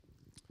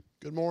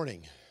Good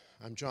morning.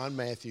 I'm John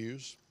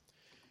Matthews,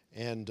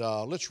 and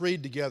let's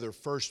read together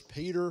 1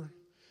 Peter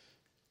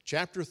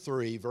chapter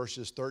 3,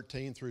 verses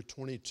 13 through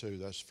 22.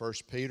 That's 1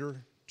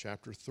 Peter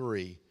chapter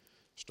 3,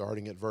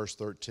 starting at verse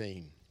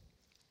 13.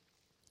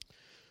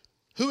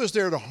 Who is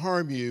there to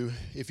harm you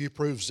if you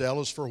prove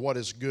zealous for what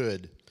is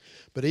good?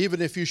 But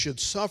even if you should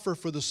suffer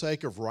for the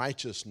sake of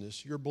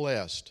righteousness, you're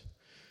blessed.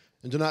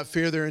 And do not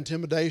fear their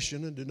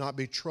intimidation, and do not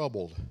be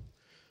troubled,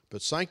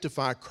 but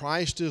sanctify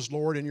Christ as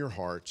Lord in your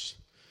hearts,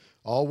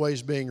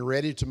 always being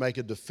ready to make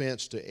a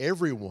defense to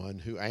everyone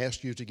who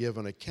asks you to give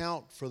an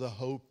account for the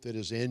hope that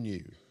is in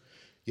you,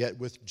 yet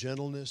with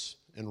gentleness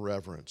and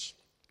reverence.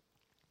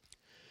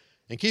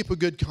 And keep a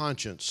good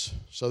conscience,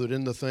 so that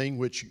in the thing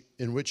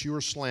in which you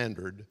are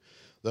slandered,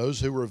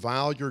 those who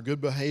revile your good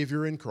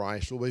behavior in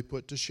Christ will be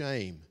put to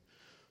shame.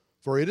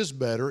 For it is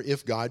better,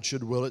 if God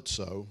should will it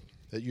so,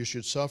 that you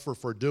should suffer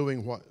for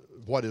doing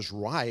what is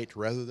right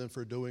rather than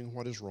for doing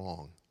what is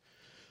wrong.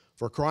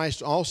 For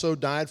Christ also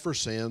died for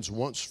sins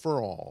once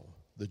for all,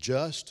 the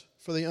just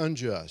for the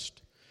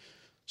unjust,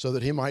 so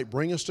that he might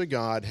bring us to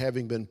God,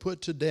 having been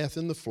put to death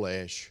in the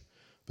flesh,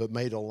 but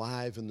made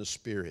alive in the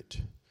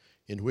Spirit,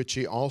 in which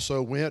he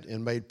also went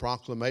and made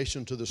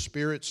proclamation to the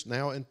spirits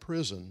now in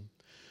prison,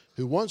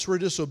 who once were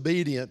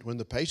disobedient when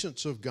the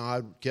patience of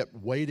God kept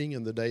waiting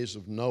in the days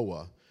of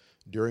Noah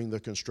during the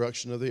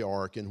construction of the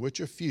ark, in which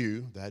a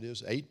few, that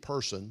is, 8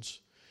 persons,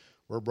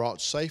 were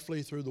brought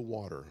safely through the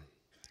water.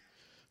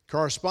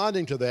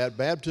 Corresponding to that,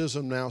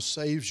 baptism now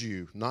saves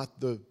you,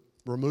 not the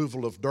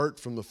removal of dirt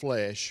from the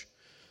flesh,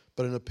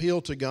 but an appeal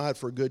to God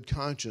for good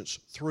conscience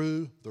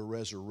through the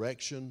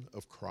resurrection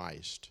of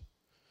Christ,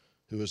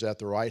 who is at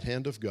the right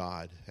hand of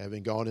God,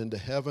 having gone into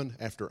heaven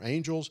after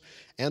angels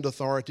and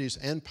authorities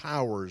and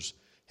powers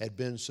had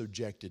been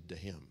subjected to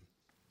him.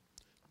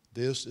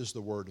 This is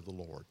the word of the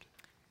Lord.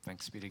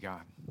 Thanks be to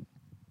God.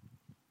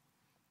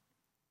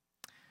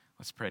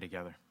 Let's pray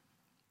together.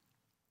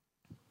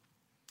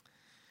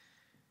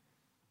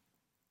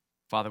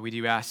 Father, we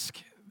do ask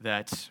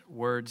that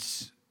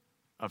words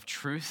of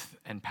truth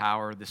and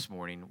power this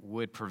morning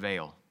would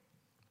prevail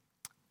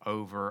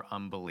over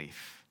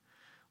unbelief.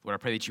 Lord, I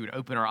pray that you would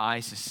open our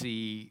eyes to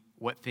see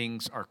what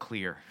things are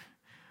clear,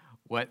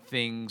 what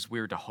things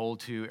we're to hold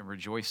to and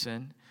rejoice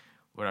in.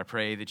 Lord, I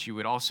pray that you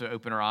would also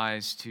open our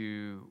eyes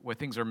to what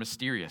things are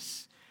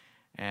mysterious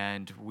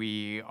and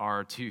we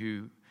are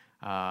to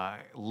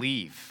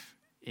leave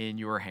in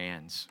your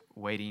hands,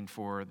 waiting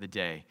for the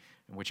day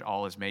in which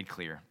all is made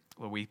clear.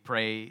 Lord, we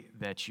pray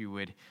that you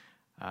would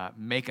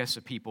make us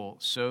a people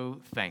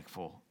so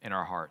thankful in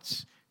our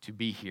hearts to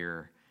be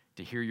here,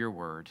 to hear your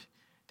word,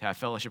 to have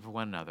fellowship with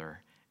one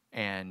another,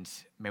 and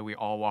may we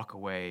all walk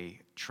away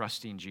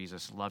trusting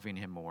Jesus, loving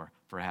him more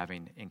for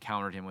having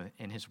encountered him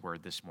in his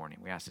word this morning.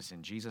 We ask this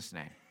in Jesus'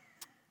 name.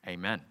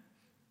 Amen.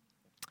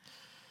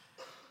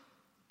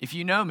 If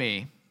you know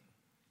me,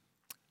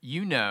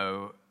 you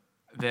know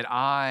that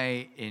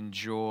I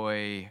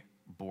enjoy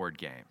board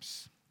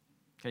games.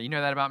 Okay, you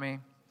know that about me?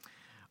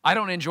 I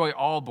don't enjoy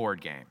all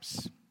board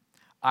games.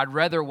 I'd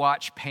rather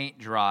watch paint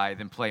dry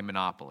than play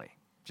Monopoly,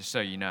 just so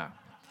you know.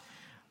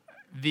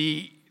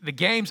 The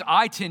games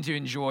I tend to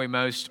enjoy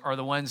most are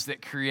the ones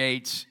that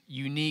create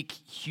unique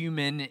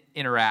human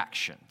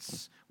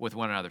interactions with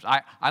one another.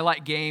 I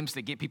like games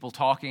that get people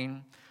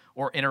talking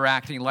or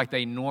interacting like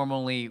they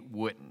normally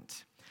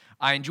wouldn't.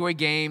 I enjoy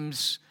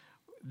games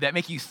that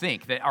make you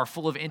think, that are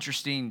full of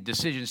interesting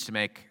decisions to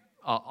make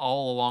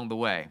all along the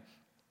way.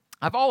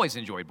 I've always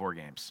enjoyed board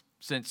games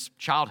since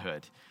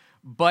childhood,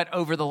 but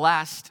over the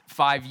last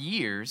 5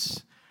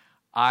 years,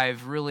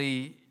 I've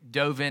really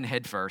dove in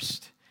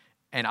headfirst,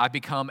 and I've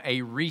become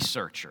a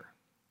researcher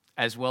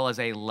as well as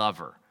a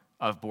lover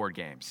of board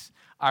games.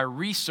 I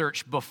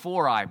research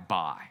before I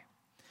buy.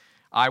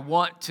 I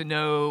want to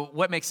know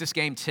what makes this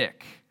game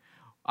tick.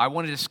 I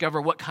want to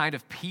discover what kind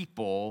of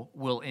people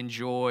will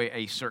enjoy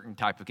a certain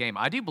type of game.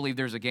 I do believe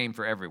there's a game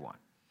for everyone.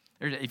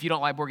 If you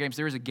don't like board games,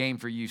 there is a game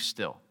for you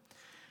still.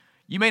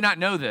 You may not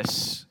know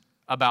this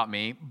about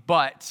me,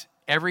 but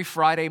every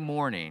Friday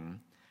morning,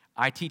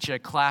 I teach a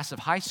class of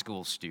high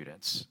school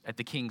students at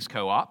the King's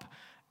Co-op,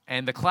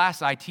 and the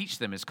class I teach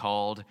them is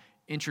called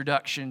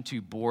Introduction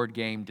to Board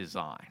Game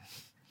Design.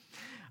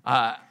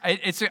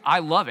 I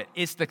love it.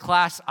 It's the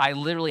class I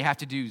literally have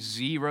to do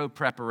zero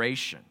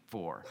preparation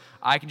for.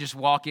 I can just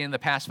walk in the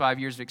past 5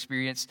 years of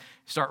experience,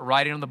 start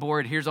writing on the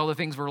board. Here's all the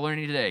things we're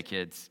learning today,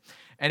 kids.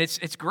 And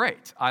it's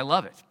great. I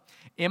love it.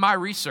 In my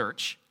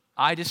research,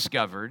 I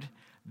discovered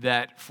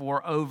that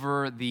for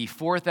over the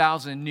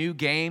 4,000 new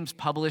games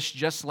published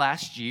just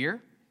last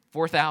year,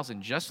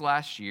 4,000 just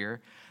last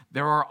year,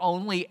 there are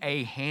only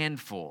a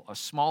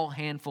small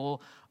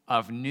handful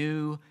of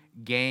new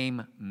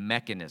game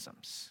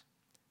mechanisms.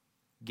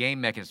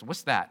 Game mechanism.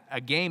 What's that? A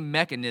game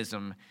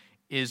mechanism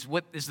is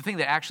the thing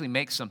that actually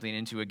makes something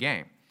into a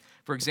game.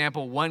 For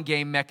example, one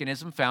game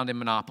mechanism found in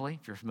Monopoly,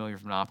 if you're familiar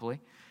with Monopoly,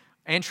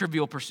 and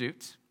Trivial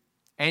Pursuit,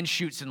 and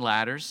Chutes and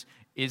Ladders,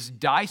 is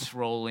dice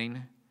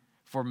rolling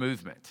for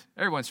movement.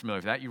 Everyone's familiar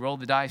with that. You roll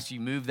the dice, you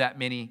move that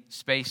many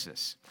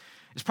spaces.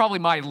 It's probably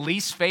my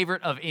least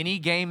favorite of any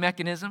game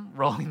mechanism,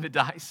 rolling the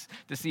dice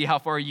to see how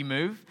far you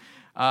move.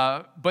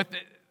 But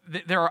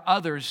there are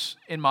others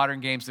in modern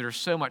games that are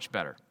so much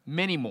better,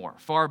 many more,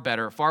 far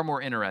better, far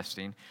more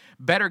interesting.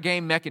 Better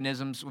game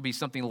mechanisms would be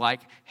something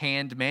like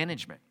hand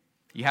management.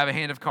 You have a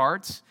hand of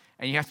cards,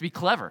 and you have to be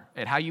clever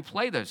at how you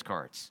play those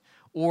cards.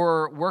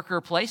 Or worker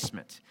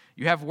placement.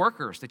 You have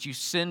workers that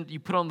you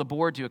put on the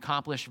board to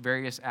accomplish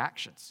various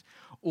actions.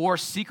 Or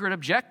secret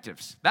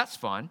objectives. That's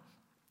fun,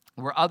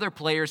 where other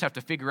players have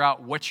to figure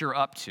out what you're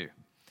up to.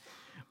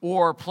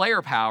 Or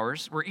player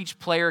powers, where each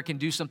player can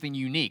do something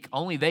unique.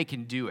 Only they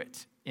can do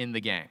it in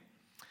the game.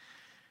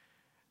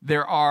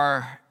 There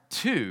are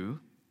two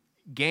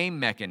game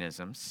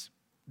mechanisms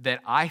that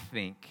I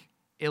think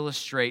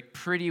illustrate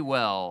pretty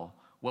well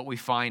what we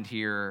find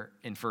here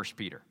in 1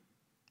 Peter,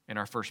 in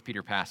our 1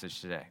 Peter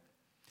passage today.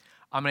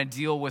 I'm going to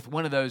deal with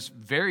one of those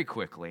very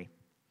quickly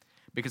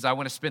because I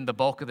want to spend the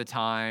bulk of the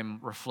time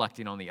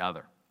reflecting on the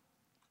other.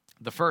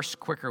 The first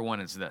quicker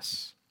one is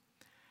this: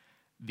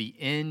 the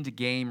end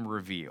game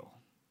reveal.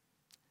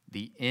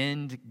 The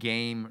end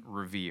game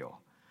reveal.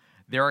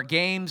 There are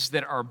games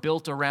that are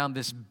built around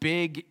this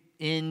big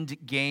end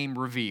game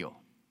reveal.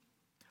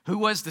 Who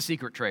was the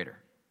secret traitor?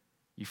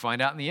 You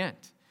find out in the end.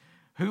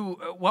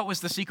 What was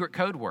the secret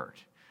code word?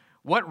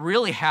 What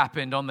really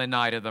happened on the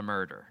night of the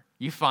murder?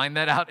 You find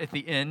that out at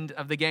the end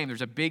of the game.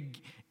 There's a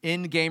big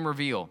end game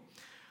reveal.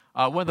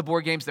 One of the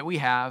board games that we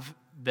have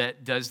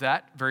that does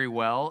that very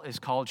well is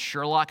called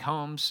Sherlock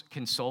Holmes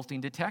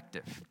Consulting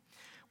Detective.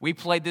 We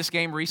played this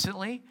game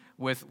recently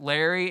with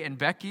Larry and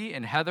Becky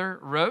and Heather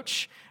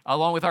Roach,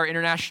 along with our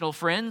international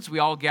friends. We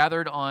all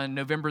gathered on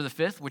November the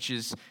 5th, which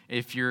is,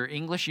 if you're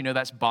English, you know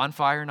that's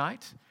bonfire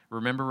night.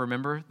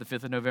 Remember, the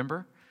 5th of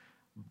November?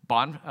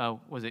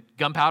 Was it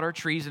gunpowder,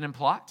 treason, and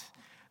plot?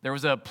 There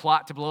was a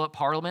plot to blow up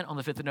Parliament on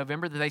the 5th of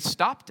November that they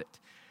stopped it.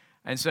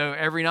 And so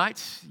every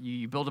night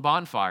you build a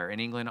bonfire in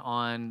England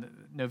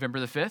on November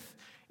the 5th.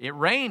 It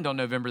rained on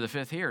November the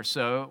 5th here,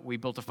 so we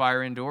built a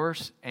fire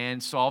indoors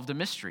and solved a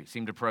mystery.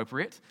 Seemed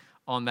appropriate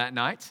on that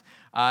night.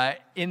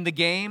 In the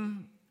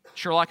game,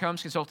 Sherlock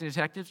Holmes Consulting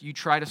Detective, you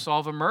try to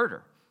solve a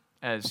murder,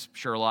 as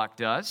Sherlock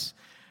does.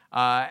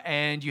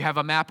 And you have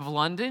a map of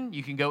London.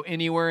 You can go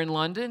anywhere in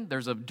London.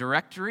 There's a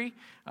directory.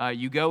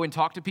 You go and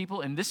talk to people.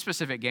 In this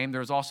specific game,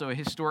 there's also a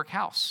historic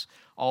house.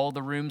 All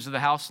the rooms of the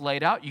house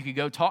laid out. You could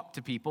go talk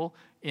to people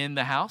in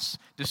the house,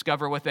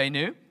 discover what they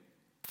knew.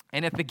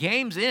 And at the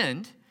game's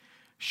end,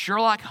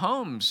 Sherlock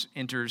Holmes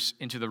enters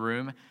into the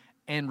room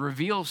and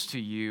reveals to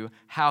you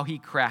how he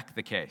cracked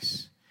the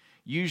case.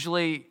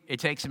 Usually, it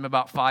takes him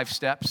about 5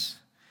 steps,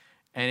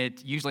 and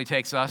it usually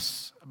takes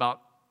us about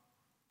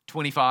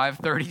 25,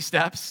 30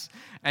 steps.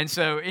 And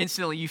so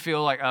instantly you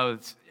feel like, oh,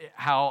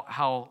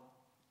 how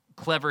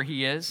clever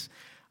he is.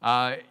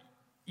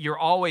 You're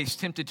always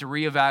tempted to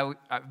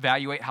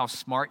reevaluate how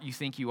smart you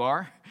think you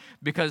are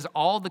because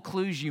all the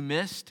clues you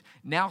missed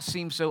now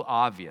seem so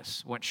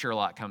obvious once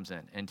Sherlock comes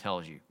in and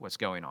tells you what's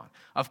going on.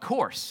 Of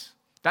course,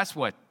 that's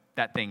what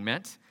that thing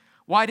meant.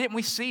 Why didn't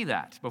we see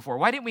that before?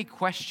 Why didn't we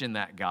question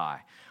that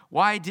guy?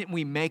 Why didn't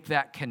we make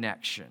that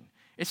connection?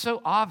 It's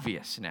so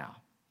obvious now.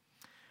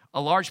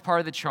 A large part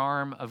of the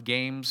charm of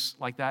games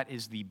like that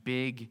is the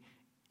big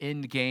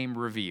end-game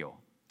reveal,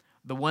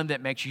 the one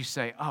that makes you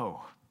say,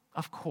 oh,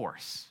 of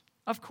course.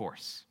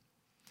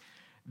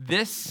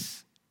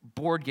 This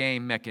board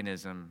game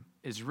mechanism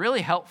is really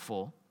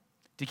helpful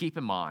to keep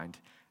in mind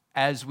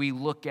as we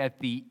look at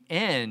the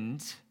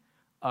end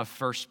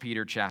of 1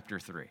 Peter chapter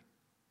 3.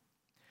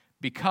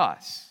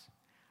 Because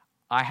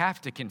I have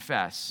to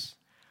confess,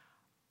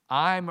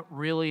 I'm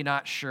really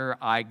not sure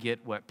I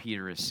get what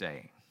Peter is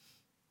saying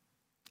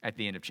at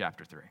the end of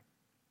chapter 3.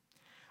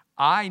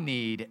 I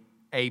need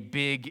a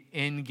big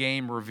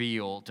in-game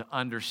reveal to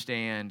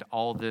understand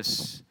all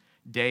this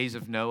days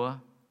of Noah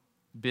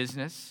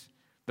business,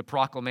 the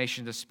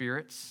proclamation of the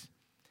spirits.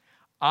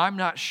 I'm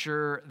not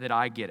sure that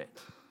I get it.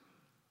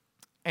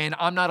 And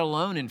I'm not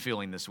alone in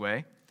feeling this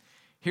way.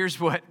 Here's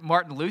what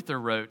Martin Luther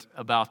wrote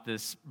about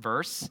this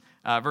verse,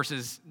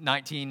 verses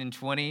 19 and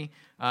 20.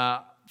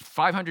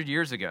 500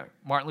 years ago,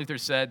 Martin Luther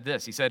said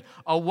this. He said,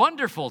 "A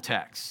wonderful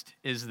text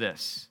is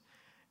this,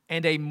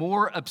 and a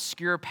more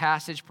obscure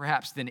passage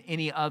perhaps than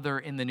any other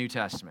in the New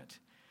Testament,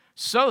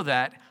 so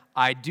that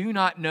I do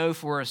not know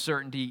for a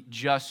certainty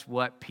just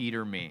what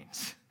Peter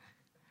means."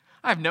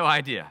 I have no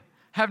idea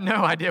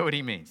what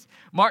he means.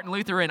 Martin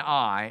Luther and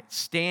I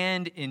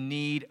stand in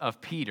need of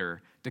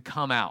Peter to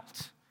come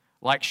out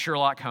like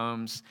Sherlock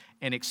Holmes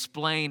and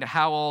explain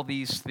how all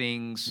these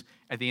things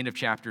at the end of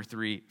chapter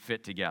 3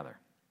 fit together.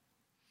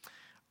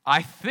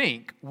 I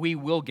think we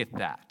will get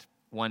that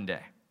one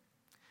day.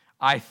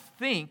 I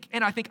think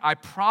I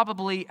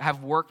probably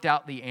have worked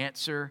out the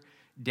answer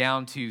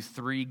down to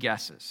 3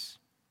 guesses.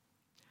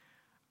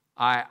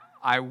 I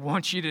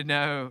want you to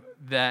know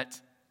that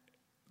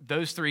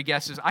those 3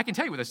 guesses, I can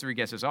tell you what those 3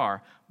 guesses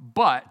are,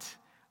 but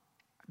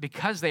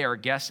because they are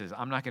guesses,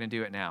 I'm not going to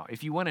do it now.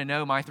 If you want to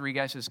know my 3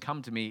 guesses,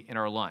 come to me in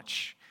our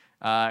lunch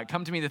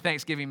Come to me the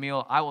Thanksgiving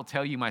meal. I will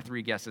tell you my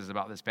 3 guesses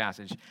about this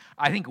passage.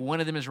 I think one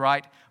of them is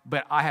right,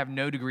 but I have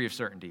no degree of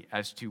certainty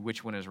as to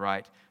which one is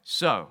right.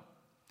 So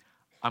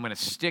I'm going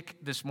to stick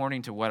this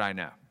morning to what I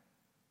know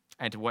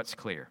and to what's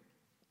clear,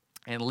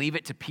 and leave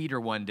it to Peter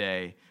one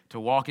day to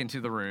walk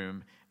into the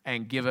room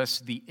and give us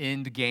the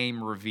end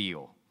game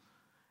reveal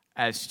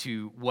as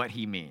to what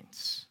he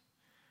means.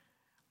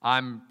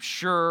 I'm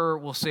sure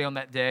we'll say on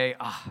that day,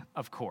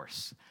 of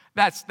course.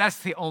 That's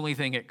the only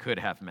thing it could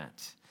have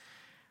meant.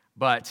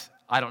 But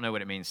I don't know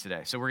what it means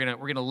today. So we're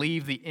gonna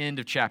leave the end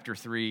of chapter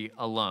 3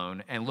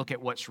 alone and look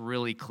at what's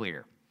really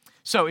clear.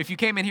 So if you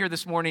came in here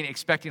this morning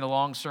expecting a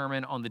long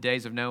sermon on the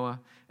days of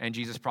Noah and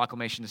Jesus'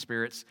 proclamation to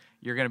spirits,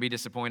 you're going to be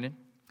disappointed.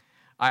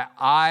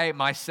 I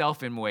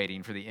myself am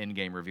waiting for the end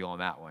game reveal on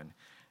that one.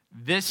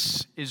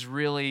 This is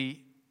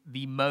really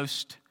the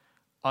most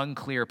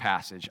unclear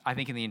passage, I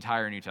think, in the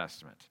entire New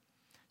Testament.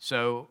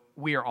 So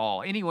we are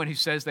all, anyone who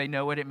says they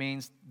know what it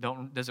means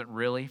doesn't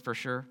really, for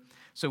sure.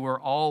 So we're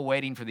all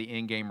waiting for the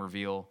end game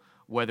reveal,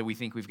 whether we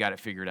think we've got it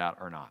figured out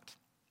or not.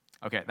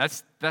 Okay,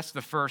 that's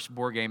the first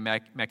board game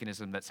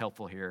mechanism that's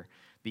helpful here,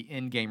 the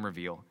end game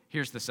reveal.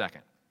 Here's the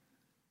second.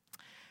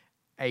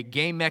 A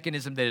game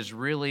mechanism that has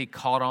really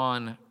caught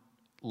on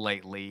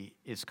lately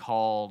is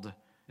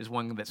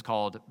one that's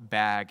called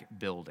bag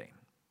building.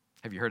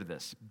 Have you heard of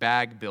this?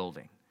 Bag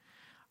building.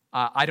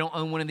 I don't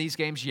own one of these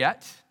games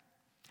yet,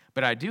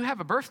 but I do have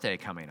a birthday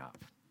coming up,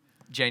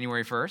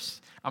 January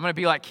 1st. I'm going to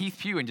be like Keith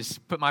Pugh and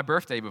just put my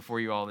birthday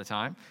before you all the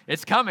time.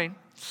 It's coming.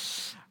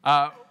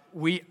 I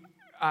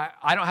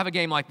don't have a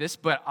game like this,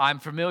 but I'm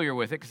familiar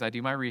with it because I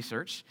do my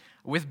research.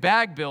 With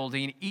bag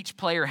building, each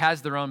player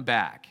has their own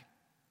bag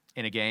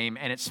in a game,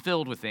 and it's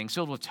filled with things,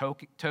 filled with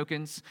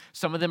tokens.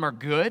 Some of them are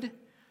good,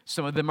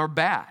 some of them are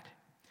bad.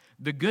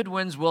 The good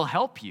ones will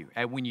help you,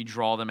 and when you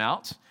draw them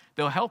out,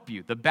 they'll help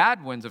you. The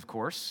bad ones, of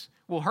course,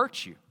 will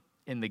hurt you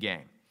in the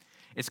game.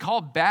 It's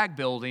called bag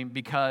building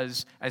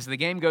because as the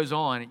game goes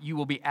on, you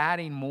will be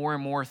adding more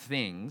and more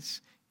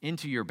things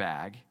into your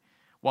bag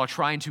while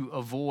trying to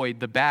avoid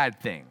the bad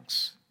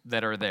things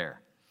that are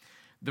there.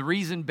 The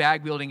reason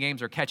bag building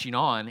games are catching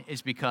on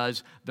is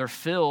because they're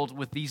filled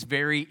with these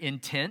very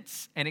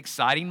intense and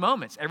exciting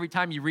moments. Every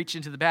time you reach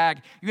into the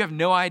bag, you have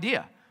no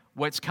idea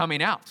what's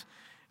coming out.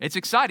 It's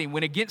exciting.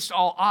 When against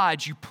all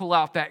odds, you pull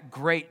out that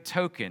great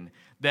token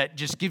that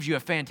just gives you a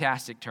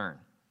fantastic turn.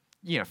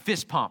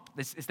 Fist pump.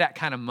 It's that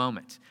kind of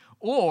moment.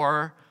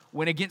 Or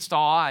when against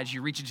all odds,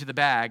 you reach into the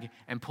bag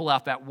and pull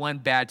out that one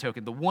bad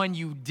token, the one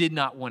you did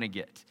not want to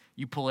get.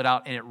 You pull it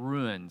out and it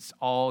ruins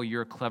all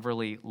your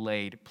cleverly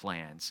laid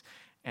plans.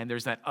 And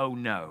there's that oh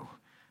no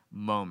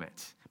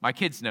moment. My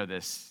kids know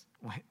this,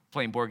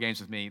 playing board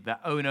games with me, the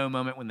oh no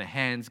moment when the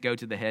hands go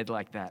to the head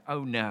like that.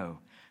 Oh no,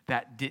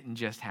 that didn't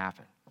just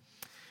happen.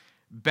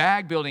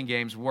 Bag building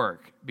games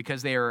work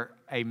because they are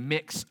a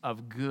mix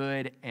of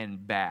good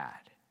and bad.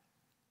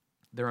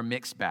 They're a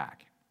mixed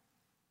bag.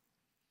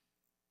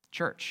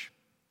 Church,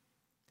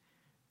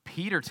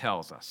 Peter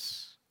tells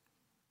us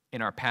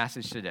in our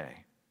passage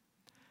today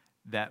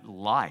that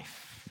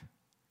life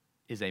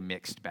is a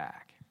mixed bag.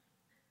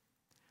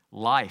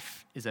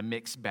 Life is a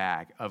mixed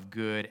bag of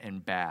good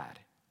and bad.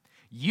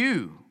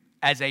 You,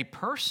 as a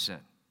person,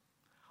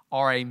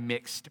 are a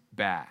mixed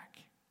bag.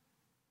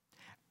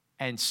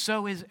 And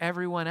so is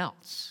everyone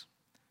else.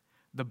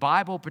 The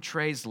Bible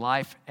portrays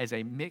life as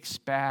a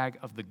mixed bag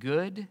of the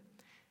good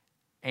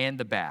and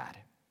the bad.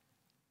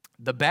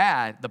 The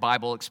bad, the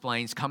Bible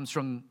explains, comes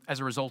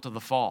as a result of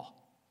the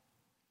fall,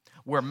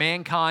 where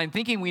mankind,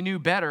 thinking we knew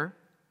better,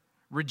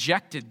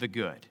 rejected the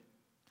good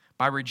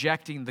by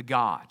rejecting the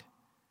God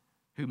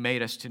who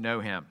made us to know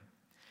him.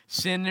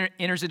 Sin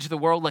enters into the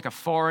world like a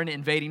foreign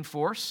invading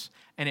force,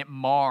 and it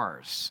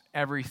mars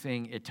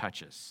everything it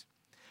touches.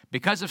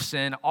 Because of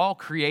sin, all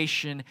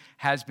creation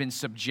has been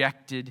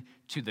subjected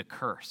to the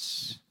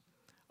curse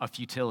of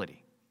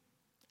futility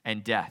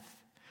and death,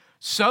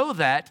 so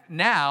that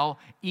now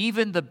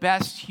even the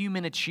best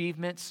human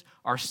achievements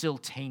are still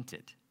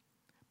tainted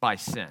by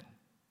sin,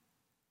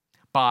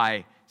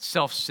 by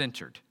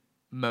self-centered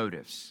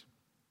motives.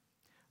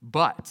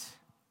 But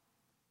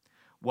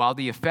while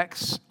the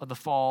effects of the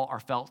fall are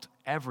felt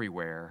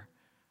everywhere,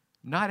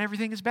 not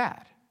everything is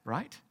bad,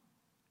 right?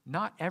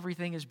 Not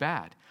everything is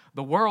bad.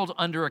 The world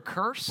under a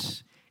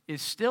curse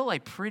is still a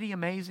pretty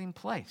amazing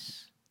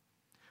place,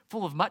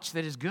 full of much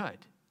that is good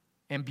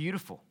and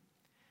beautiful.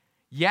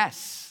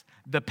 Yes,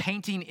 the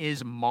painting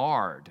is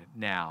marred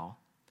now,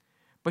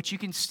 but you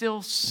can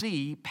still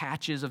see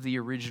patches of the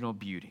original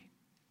beauty.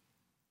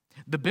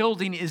 The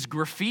building is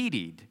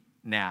graffitied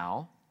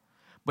now,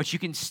 but you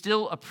can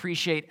still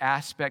appreciate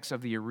aspects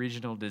of the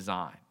original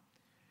design.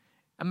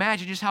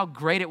 Imagine just how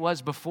great it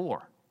was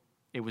before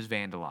it was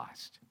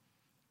vandalized.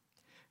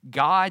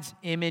 God's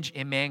image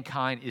in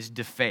mankind is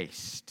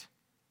defaced,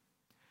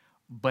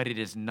 but it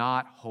is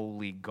not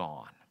wholly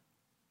gone.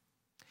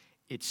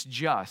 It's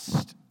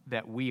just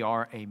that we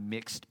are a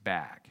mixed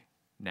bag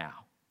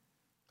now.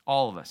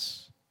 All of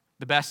us,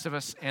 the best of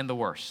us and the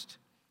worst.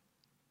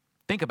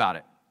 Think about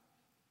it.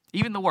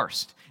 even the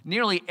worst.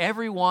 Nearly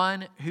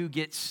everyone who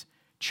gets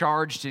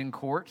charged in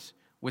court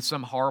with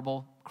some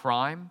horrible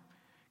crime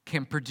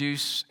can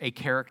produce a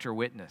character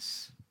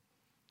witness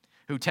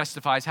who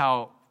testifies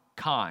how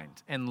kind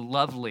and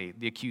lovely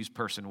the accused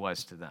person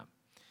was to them.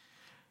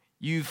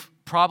 You've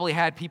probably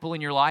had people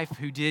in your life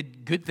who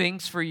did good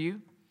things for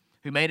you,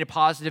 who made a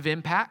positive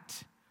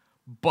impact,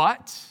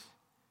 but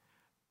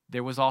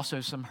there was also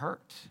some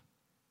hurt.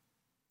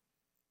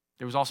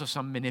 There was also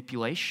some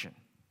manipulation.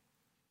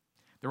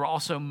 There were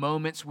also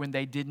moments when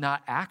they did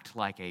not act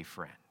like a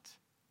friend.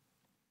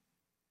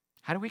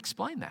 How do we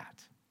explain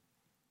that?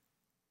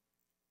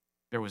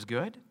 There was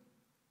good,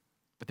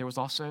 but there was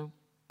also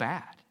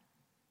bad.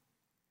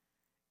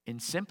 In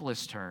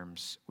simplest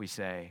terms, we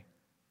say,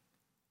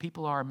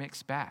 people are a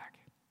mixed bag.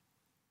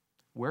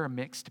 We're a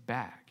mixed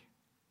bag.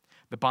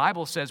 The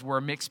Bible says we're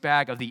a mixed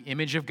bag of the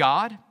image of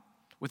God,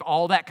 with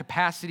all that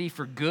capacity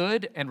for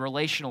good and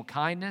relational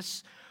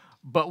kindness,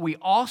 but we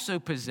also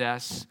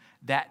possess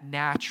that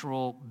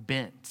natural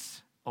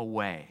bent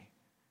away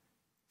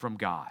from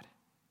God,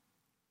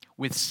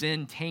 with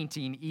sin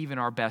tainting even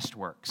our best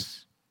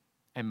works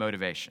and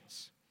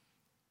motivations.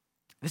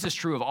 This is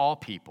true of all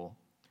people.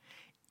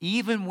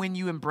 Even when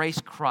you embrace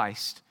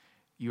Christ,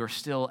 you're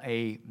still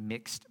a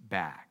mixed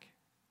bag.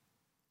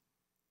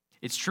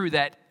 It's true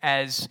that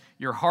as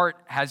your heart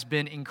has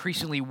been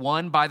increasingly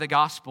won by the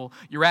gospel,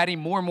 you're adding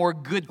more and more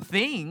good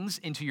things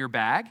into your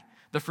bag,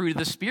 the fruit of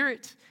the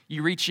Spirit.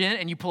 You reach in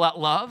and you pull out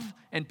love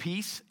and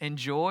peace and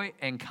joy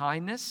and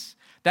kindness.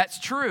 That's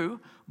true,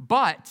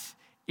 but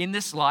in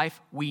this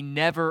life, we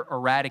never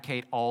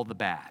eradicate all the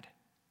bad.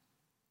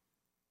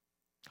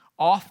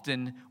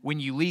 Often, when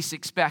you least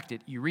expect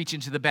it, you reach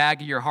into the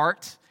bag of your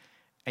heart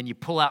and you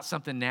pull out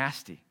something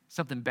nasty,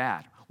 something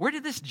bad. Where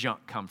did this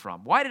junk come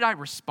from? Why did I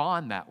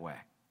respond that way?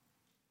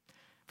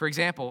 For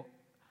example,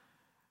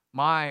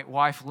 my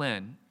wife,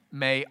 Lynn,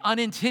 may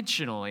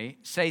unintentionally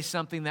say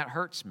something that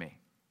hurts me.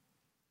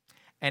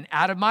 And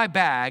out of my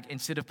bag,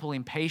 instead of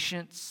pulling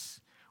patience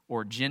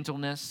or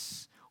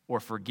gentleness or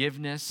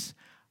forgiveness,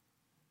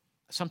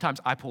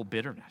 sometimes I pull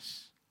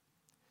bitterness.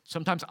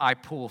 Sometimes I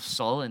pull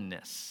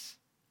sullenness.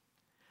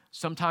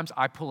 Sometimes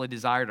I pull a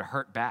desire to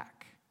hurt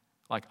back,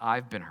 like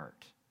I've been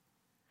hurt.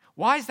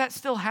 Why is that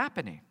still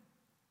happening?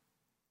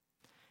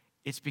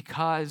 It's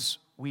because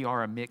we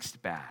are a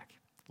mixed bag.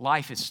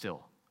 Life is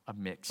still a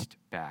mixed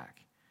bag.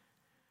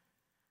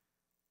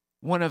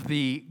 One of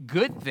the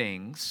good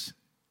things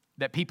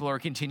that people are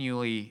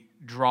continually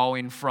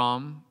drawing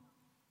from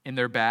in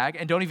their bag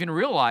and don't even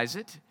realize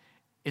it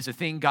is a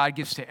thing God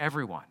gives to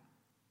everyone,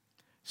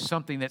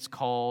 something that's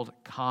called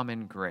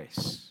common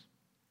grace.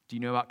 Do you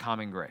know about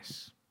common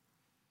grace?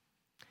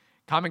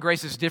 Common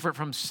grace is different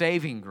from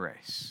saving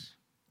grace.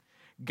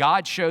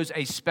 God shows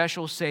a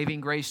special saving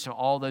grace to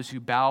all those who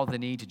bow the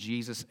knee to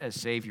Jesus as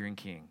Savior and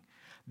King.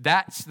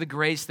 That's the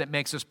grace that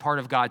makes us part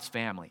of God's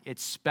family.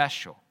 It's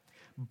special.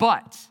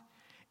 But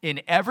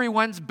in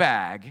everyone's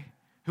bag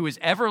who has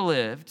ever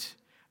lived,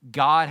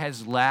 God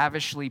has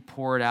lavishly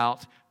poured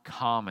out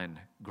common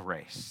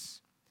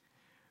grace.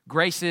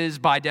 Grace is,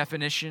 by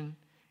definition,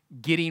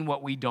 getting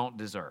what we don't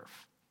deserve.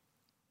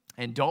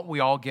 And don't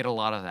we all get a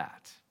lot of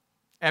that?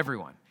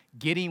 Everyone,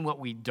 getting what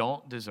we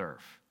don't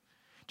deserve.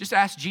 Just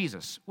ask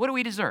Jesus, what do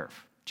we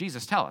deserve?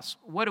 Jesus, tell us,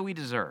 what do we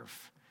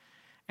deserve?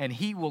 And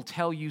he will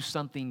tell you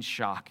something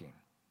shocking.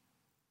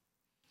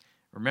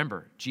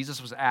 Remember,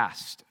 Jesus was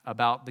asked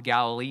about the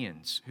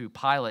Galileans who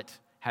Pilate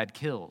had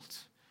killed,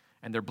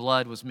 and their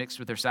blood was mixed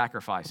with their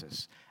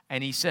sacrifices.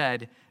 And he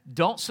said,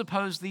 don't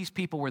suppose these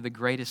people were the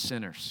greatest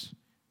sinners,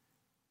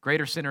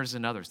 greater sinners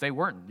than others. They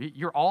weren't.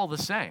 You're all the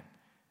same.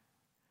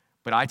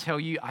 But I tell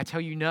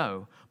you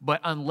no.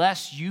 But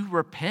unless you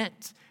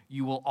repent,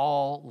 you will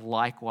all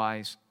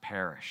likewise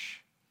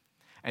perish.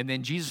 And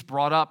then Jesus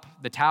brought up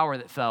the tower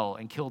that fell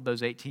and killed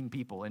those 18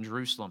 people in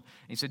Jerusalem.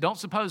 And he said, don't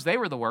suppose they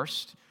were the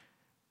worst.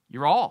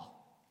 You're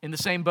all in the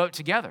same boat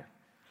together.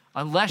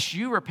 Unless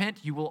you repent,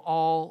 you will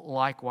all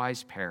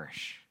likewise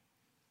perish.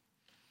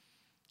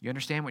 You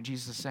understand what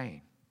Jesus is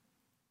saying?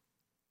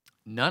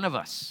 None of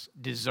us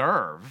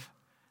deserve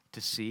to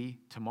see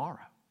tomorrow.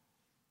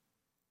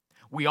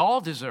 We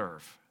all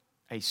deserve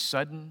a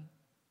sudden,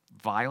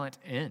 violent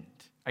end,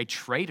 a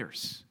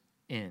traitor's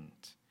end,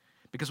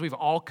 because we've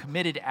all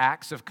committed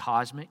acts of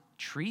cosmic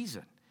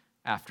treason,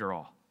 after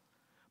all.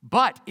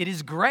 But it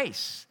is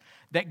grace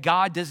that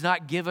God does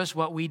not give us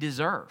what we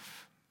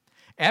deserve.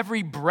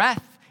 Every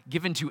breath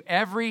given to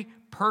every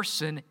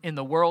person in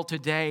the world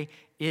today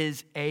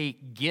is a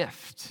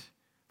gift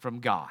from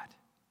God,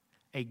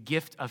 a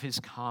gift of his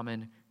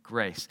common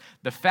grace.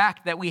 The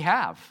fact that we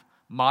have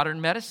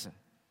modern medicine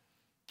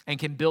and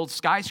can build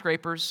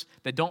skyscrapers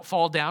that don't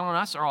fall down on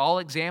us are all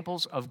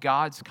examples of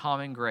God's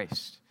common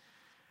grace.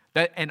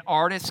 That an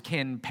artist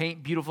can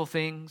paint beautiful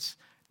things,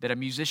 that a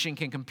musician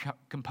can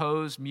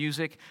compose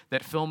music,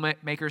 that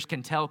filmmakers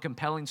can tell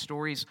compelling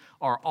stories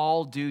are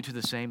all due to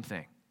the same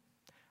thing,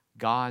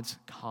 God's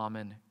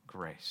common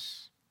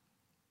grace.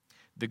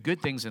 The good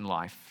things in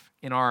life,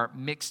 in our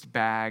mixed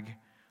bag,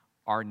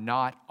 are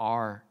not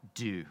our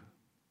due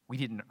We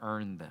didn't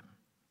earn them.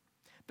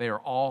 They are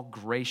all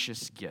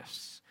gracious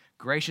gifts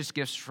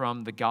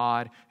from the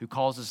God who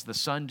causes the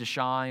sun to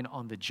shine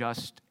on the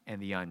just and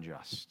the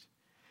unjust.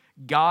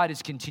 God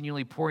is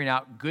continually pouring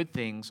out good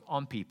things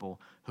on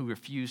people who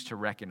refuse to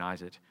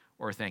recognize it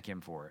or thank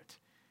Him for it,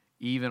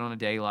 even on a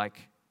day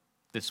like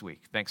this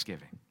week,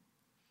 Thanksgiving.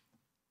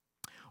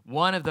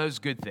 One of those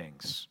good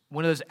things,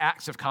 one of those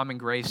acts of common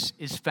grace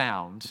is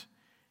found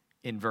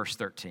in verse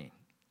 13.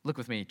 Look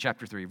with me,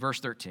 chapter 3, verse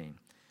 13.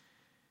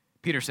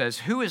 Peter says,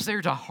 "Who is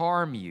there to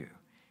harm you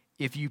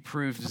if you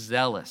prove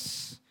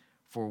zealous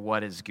for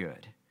what is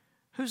good?"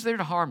 Who's there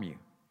to harm you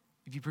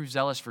if you prove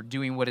zealous for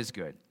doing what is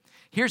good?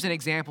 Here's an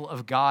example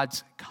of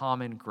God's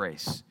common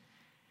grace,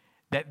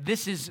 that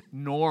this is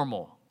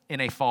normal in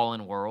a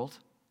fallen world.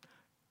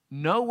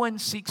 No one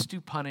seeks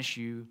to punish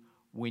you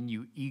when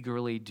you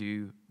eagerly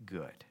do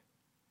good.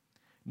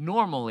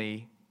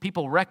 Normally,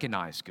 people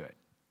recognize good,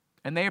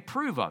 and they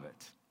approve of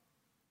it.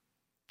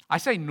 I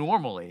say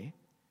normally,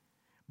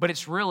 but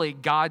it's really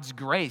God's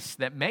grace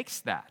that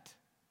makes that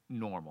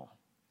normal.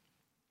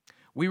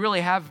 We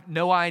really have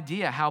no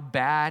idea how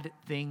bad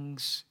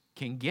things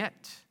can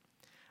get.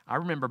 I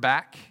remember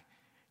back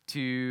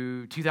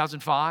to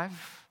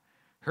 2005,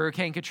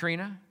 Hurricane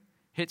Katrina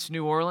hits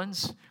New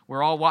Orleans.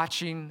 We're all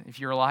watching, if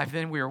you're alive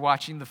then, we were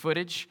watching the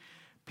footage.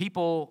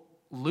 People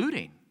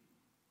looting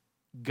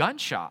gun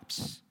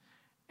shops.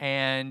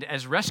 And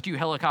as rescue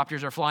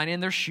helicopters are flying in,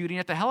 they're shooting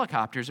at the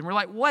helicopters. And we're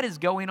like, what is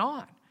going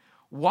on?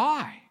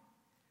 Why?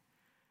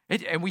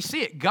 And we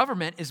see it.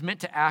 Government is meant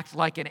to act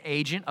like an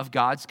agent of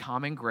God's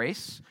common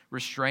grace,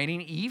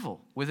 restraining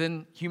evil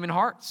within human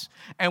hearts.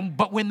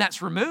 But when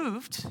that's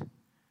removed,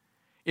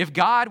 if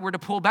God were to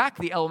pull back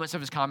the elements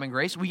of His common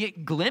grace, we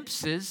get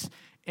glimpses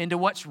into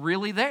what's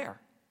really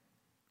there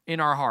in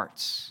our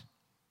hearts.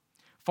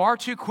 Far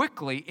too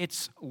quickly,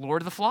 it's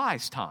Lord of the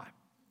Flies time,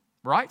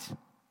 right?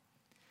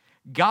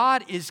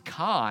 God is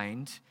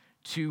kind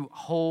to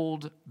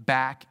hold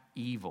back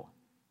evil.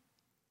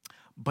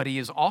 But He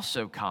is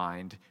also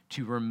kind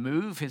to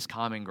remove His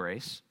common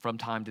grace from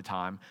time to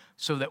time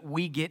so that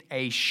we get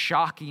a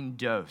shocking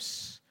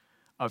dose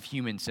of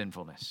human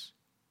sinfulness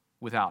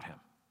without Him,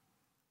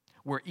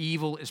 where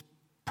evil is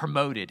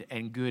promoted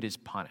and good is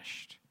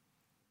punished.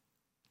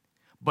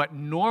 But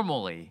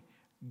normally,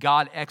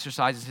 God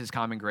exercises His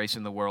common grace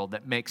in the world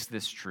that makes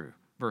this true.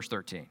 Verse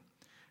 13,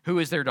 "Who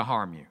is there to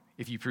harm you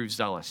if you prove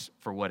zealous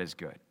for what is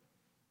good?"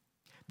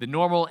 The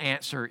normal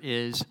answer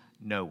is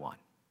no one.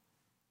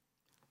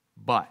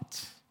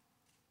 But,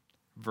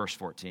 verse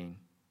 14,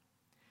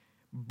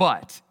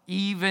 "But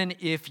even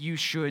if you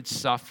should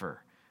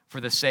suffer for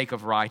the sake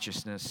of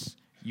righteousness,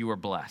 you are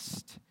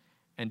blessed.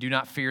 And do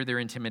not fear their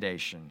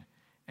intimidation,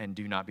 and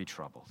do not be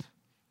troubled."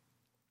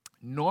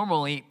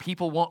 Normally,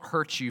 people won't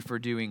hurt you for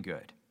doing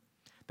good.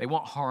 They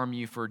won't harm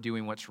you for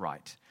doing what's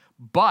right.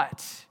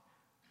 But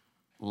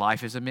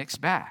life is a mixed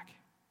bag.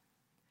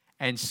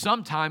 And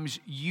sometimes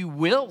you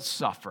will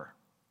suffer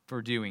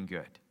for doing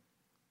good.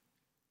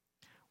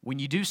 When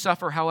you do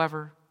suffer,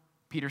 however,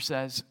 Peter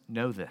says,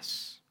 know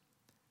this: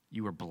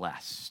 you are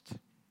blessed.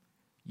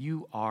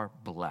 You are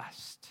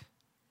blessed.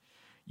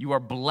 You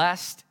are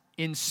blessed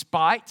in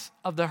spite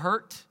of the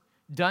hurt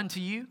done to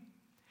you,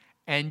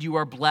 and you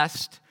are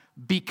blessed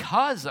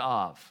because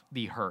of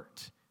the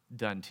hurt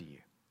done to you.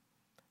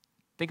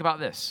 Think about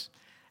this.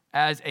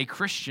 As a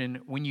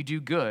Christian, when you do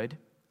good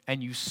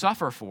and you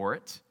suffer for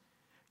it,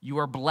 you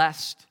are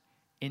blessed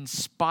in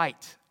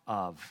spite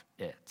of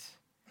it.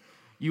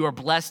 You are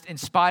blessed in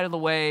spite of the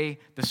way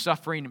the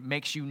suffering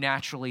makes you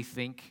naturally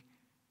think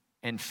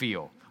and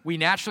feel. We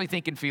naturally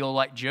think and feel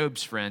like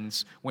Job's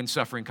friends when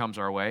suffering comes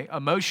our way.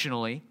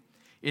 Emotionally,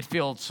 it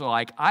feels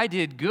like I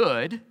did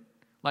good,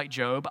 like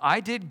Job. I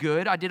did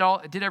good. I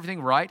did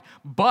everything right,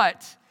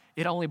 but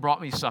it only brought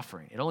me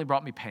suffering. It only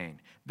brought me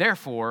pain.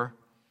 Therefore,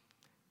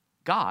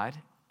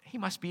 God, He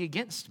must be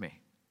against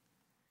me,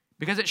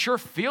 because it sure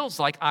feels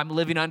like I'm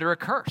living under a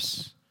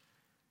curse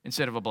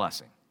instead of a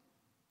blessing.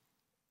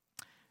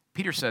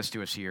 Peter says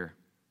to us here,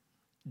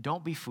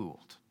 don't be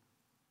fooled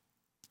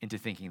into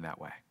thinking that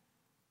way.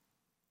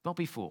 Don't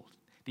be fooled.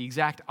 The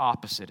exact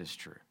opposite is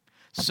true.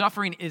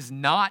 Suffering is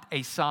not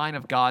a sign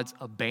of God's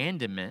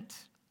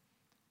abandonment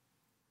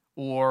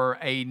or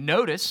a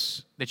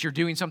notice that you're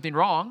doing something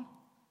wrong.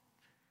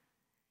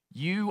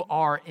 You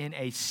are in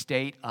a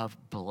state of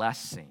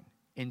blessing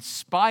in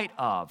spite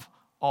of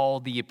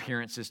all the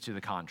appearances to the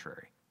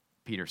contrary,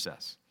 Peter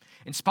says.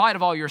 In spite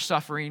of all your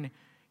suffering,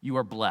 you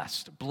are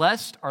blessed.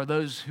 Blessed are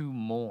those who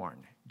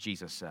mourn,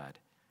 Jesus said.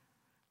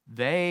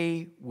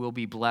 They will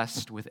be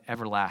blessed with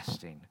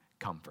everlasting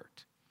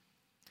comfort.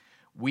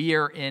 We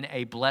are in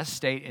a blessed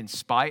state in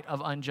spite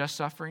of unjust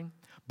suffering,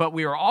 but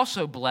we are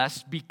also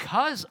blessed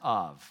because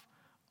of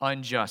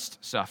unjust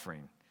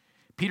suffering.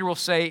 Peter will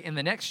say in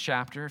the next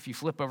chapter, if you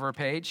flip over a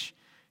page,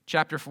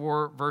 chapter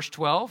 4, verse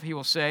 12, he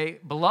will say,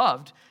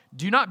 "Beloved,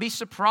 do not be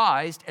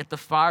surprised at the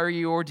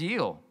fiery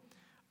ordeal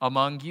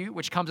among you,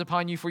 which comes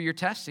upon you for your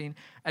testing,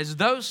 as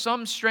though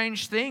some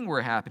strange thing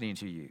were happening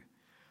to you.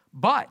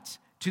 But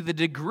to the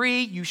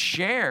degree you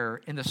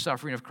share in the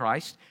suffering of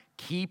Christ,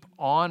 keep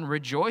on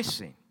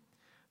rejoicing,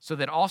 so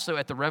that also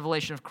at the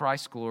revelation of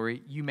Christ's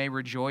glory you may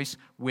rejoice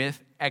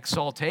with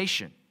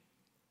exultation.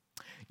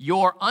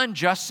 Your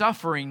unjust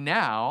suffering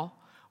now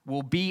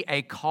will be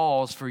a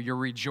cause for your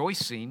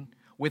rejoicing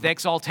with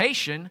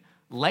exultation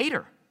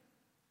later.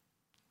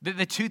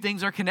 The two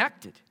things are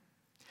connected.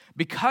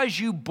 Because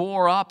you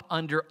bore up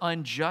under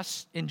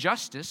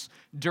injustice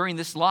during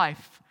this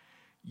life,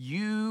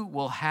 you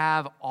will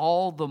have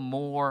all the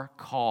more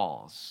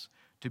cause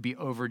to be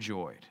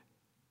overjoyed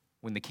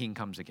when the King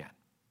comes again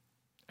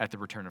at the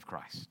return of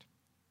Christ.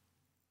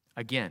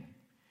 Again,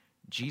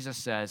 Jesus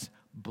says,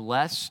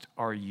 blessed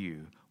are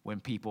you when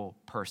people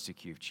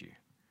persecute you,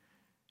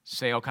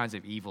 say all kinds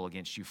of evil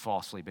against you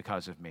falsely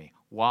because of me.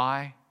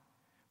 Why?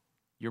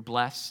 You're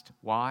blessed.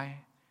 Why?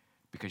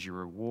 Because your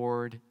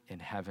reward in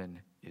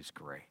heaven is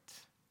great.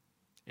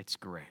 It's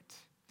great.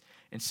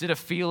 Instead of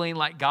feeling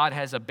like God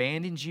has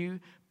abandoned you,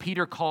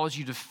 Peter calls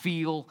you to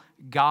feel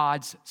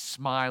God's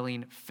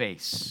smiling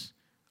face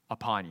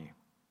upon you.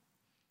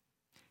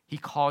 He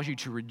calls you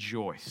to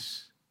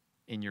rejoice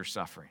in your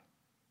suffering.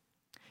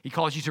 He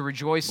calls you to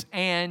rejoice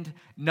and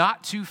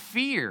not to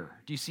fear.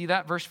 Do you see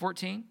that? Verse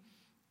 14.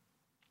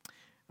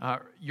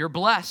 You're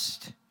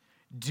blessed.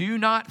 Do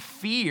not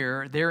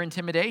fear their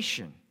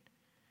intimidation,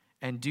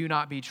 and do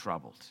not be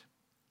troubled.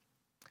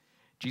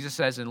 Jesus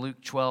says in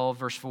Luke 12,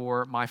 verse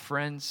 4, my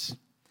friends,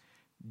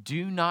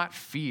 do not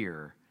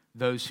fear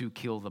those who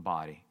kill the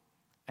body,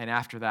 and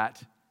after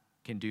that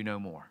can do no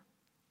more.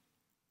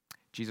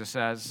 Jesus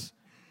says,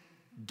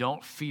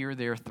 don't fear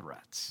their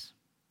threats.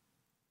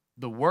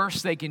 The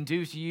worst they can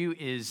do to you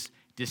is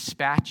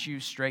dispatch you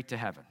straight to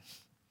heaven.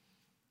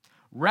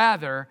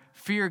 Rather,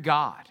 fear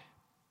God.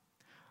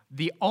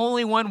 The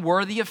only one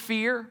worthy of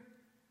fear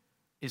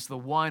is the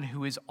one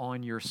who is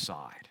on your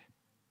side.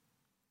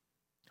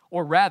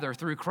 Or rather,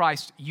 through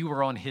Christ, you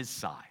are on his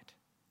side.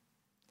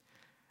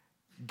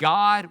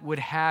 God would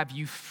have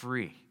you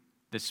free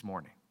this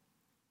morning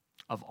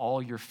of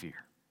all your fear.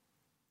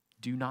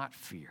 Do not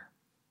fear.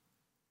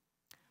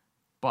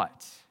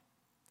 But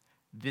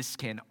this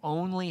can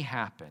only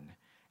happen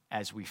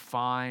as we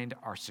find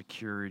our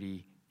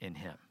security in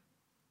him.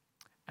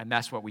 And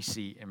that's what we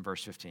see in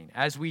verse 15.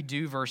 As we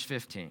do verse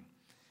 15.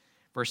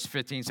 Verse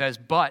 15 says,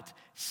 but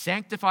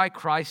sanctify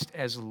Christ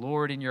as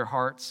Lord in your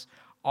hearts,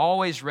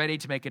 always ready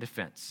to make a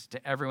defense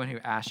to everyone who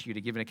asks you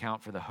to give an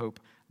account for the hope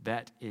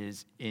that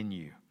is in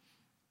you.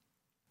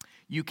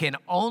 You can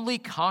only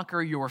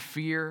conquer your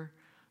fear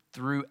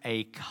through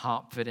a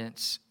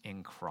confidence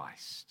in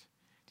Christ.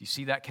 Do you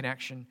see that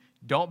connection?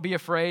 Don't be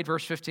afraid,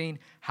 verse 15.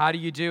 How do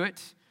you do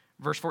it?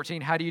 Verse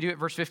 14, how do you do it?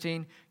 Verse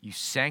 15, you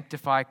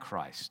sanctify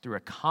Christ through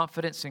a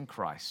confidence in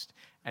Christ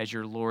as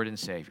your Lord and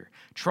Savior.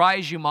 Try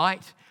as you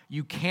might,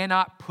 you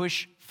cannot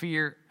push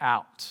fear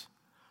out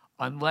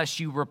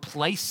unless you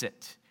replace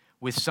it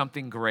with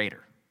something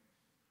greater.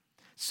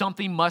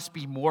 Something must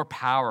be more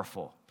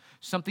powerful.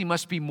 Something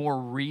must be more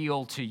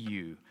real to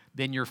you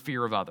than your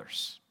fear of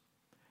others,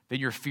 than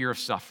your fear of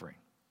suffering.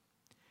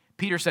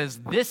 Peter says,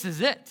 this is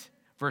it.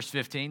 Verse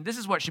 15, this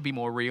is what should be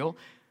more real.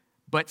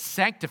 But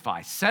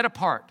sanctify, set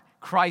apart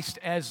Christ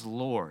as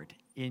Lord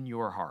in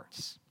your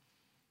hearts.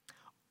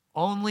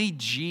 Only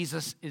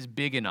Jesus is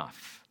big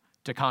enough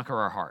to conquer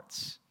our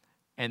hearts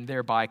and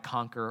thereby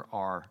conquer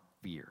our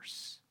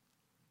fears.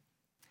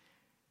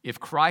 If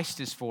Christ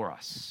is for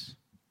us,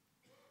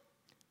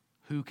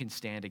 who can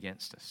stand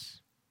against us?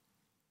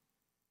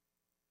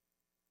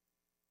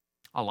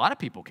 A lot of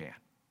people can.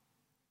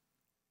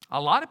 A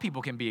lot of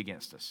people can be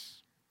against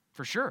us,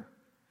 for sure.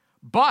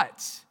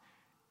 But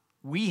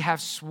we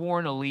have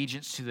sworn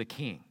allegiance to the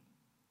King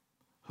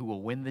who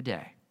will win the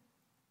day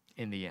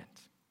in the end.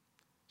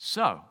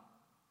 So,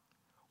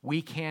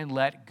 we can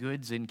let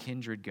goods and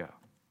kindred go,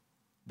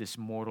 this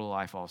mortal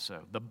life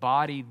also. The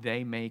body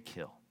they may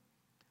kill.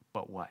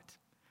 But what?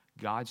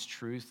 God's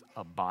truth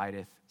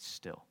abideth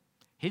still.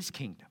 His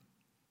kingdom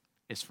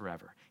is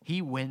forever.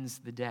 He wins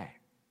the day.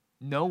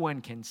 No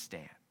one can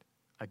stand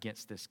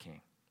against this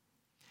King.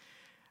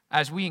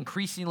 As we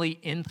increasingly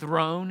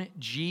enthrone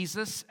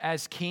Jesus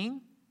as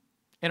King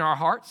in our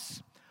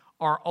hearts,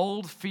 our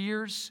old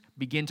fears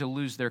begin to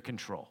lose their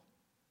control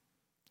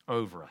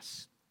over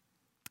us.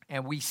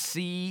 And we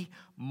see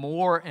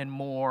more and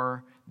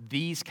more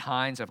these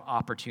kinds of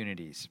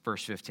opportunities.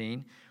 Verse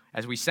 15,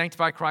 as we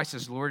sanctify Christ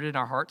as Lord in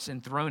our hearts,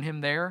 enthrone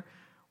him there,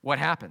 what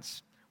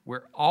happens?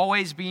 We're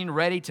always being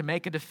ready to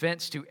make a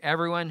defense to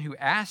everyone who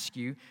asks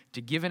you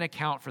to give an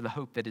account for the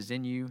hope that is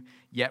in you,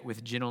 yet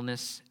with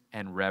gentleness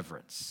and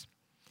reverence.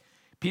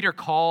 Peter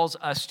calls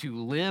us to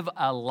live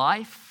a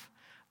life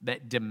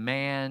that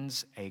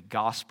demands a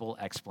gospel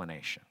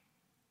explanation.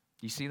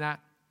 You see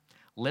that?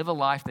 Live a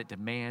life that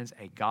demands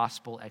a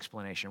gospel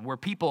explanation, where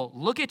people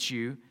look at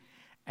you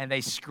and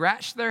they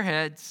scratch their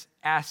heads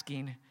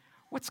asking,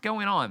 what's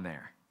going on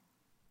there?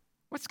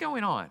 What's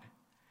going on?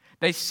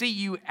 They see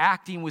you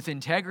acting with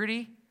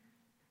integrity,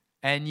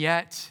 and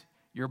yet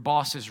your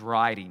boss is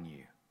riding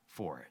you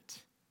for it.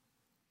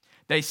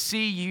 They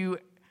see you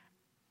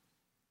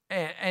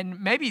And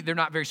maybe they're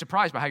not very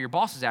surprised by how your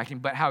boss is acting,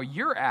 but how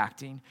you're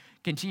acting,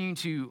 continuing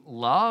to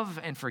love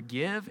and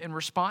forgive in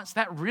response,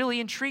 that really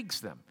intrigues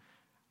them.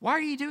 Why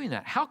are you doing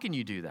that? How can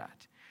you do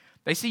that?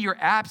 They see your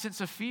absence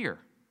of fear,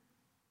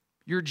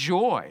 your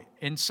joy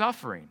in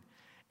suffering,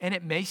 and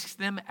it makes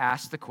them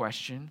ask the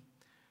question,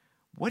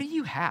 what do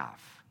you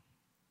have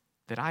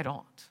that I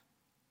don't?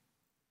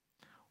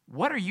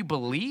 What are you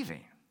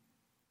believing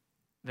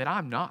that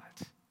I'm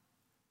not?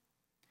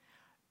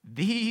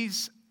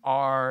 These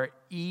are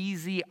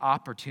easy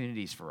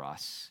opportunities for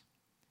us,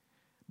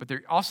 but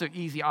they're also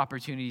easy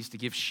opportunities to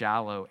give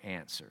shallow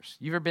answers.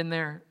 You ever been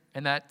there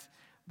in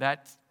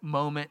that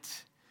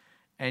moment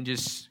and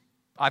just,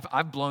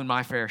 I've blown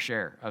my fair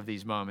share of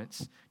these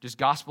moments, just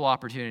gospel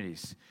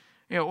opportunities.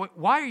 You know,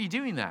 why are you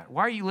doing that?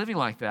 Why are you living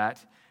like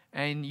that?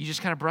 And you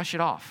just kind of brush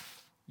it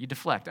off. You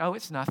deflect. Oh,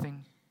 it's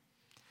nothing.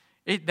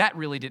 That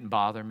really didn't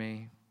bother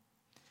me.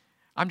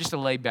 I'm just a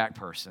laid-back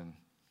person.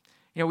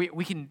 You know,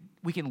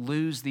 we can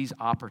lose these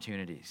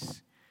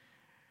opportunities.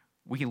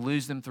 We can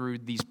lose them through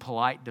these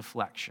polite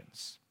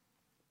deflections.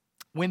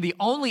 When the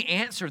only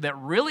answer that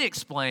really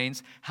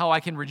explains how I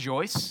can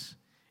rejoice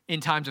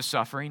in times of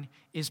suffering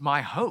is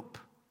my hope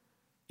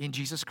in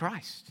Jesus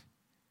Christ.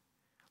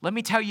 Let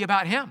me tell you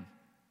about him.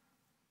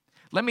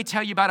 Let me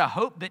tell you about a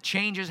hope that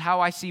changes how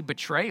I see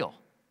betrayal,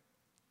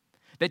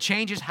 that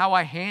changes how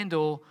I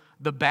handle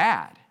the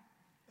bad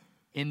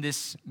in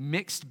this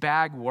mixed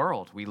bag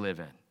world we live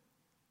in.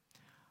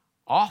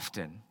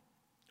 Often,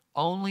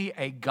 only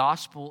a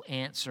gospel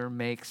answer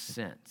makes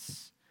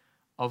sense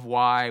of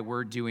why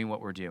we're doing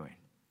what we're doing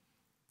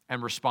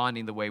and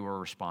responding the way we're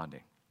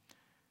responding.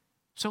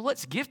 So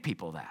let's give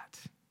people that.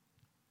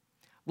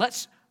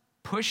 Let's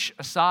push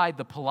aside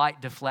the polite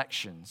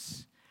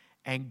deflections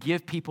and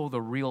give people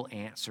the real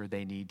answer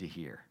they need to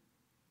hear.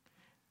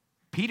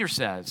 Peter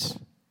says,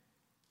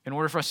 in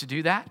order for us to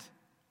do that,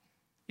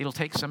 it'll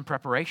take some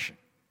preparation.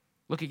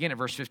 Look again at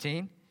verse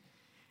 15.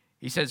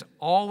 He says,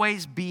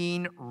 always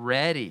being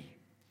ready.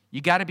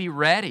 You got to be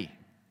ready.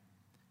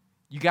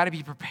 You got to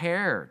be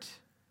prepared.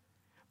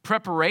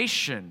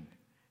 Preparation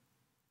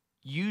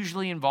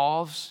usually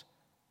involves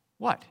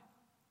what?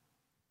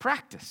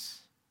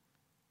 Practice.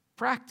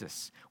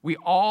 Practice. We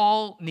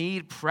all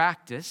need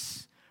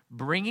practice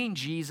bringing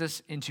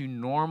Jesus into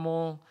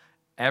normal,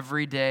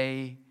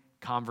 everyday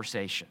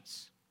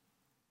conversations.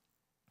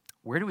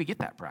 Where do we get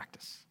that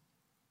practice?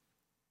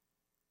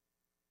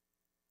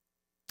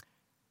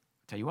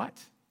 Tell you what,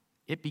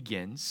 it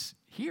begins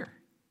here.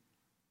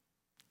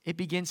 It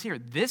begins here.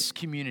 This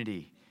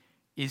community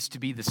is to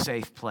be the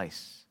safe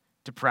place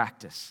to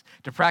practice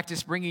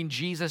bringing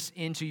Jesus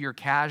into your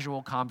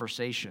casual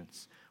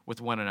conversations with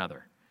one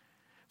another,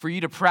 for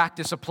you to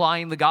practice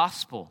applying the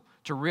gospel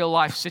to real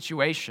life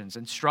situations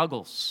and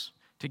struggles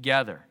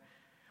together.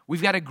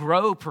 We've got to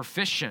grow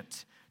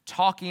proficient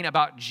talking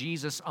about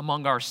Jesus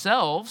among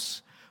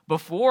ourselves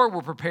before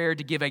we're prepared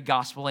to give a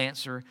gospel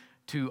answer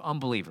to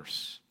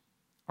unbelievers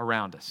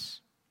around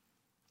us.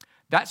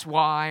 That's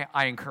why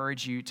I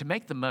encourage you to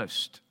make the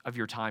most of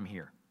your time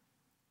here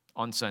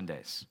on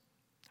Sundays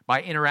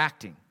by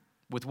interacting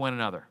with one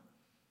another,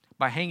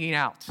 by hanging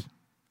out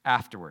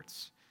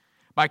afterwards,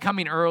 by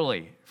coming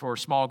early for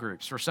small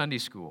groups, for Sunday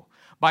school,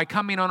 by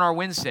coming on our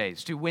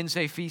Wednesdays to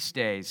Wednesday feast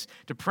days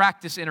to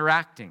practice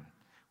interacting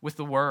with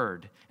the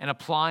Word and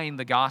applying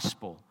the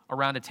gospel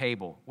around a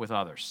table with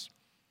others.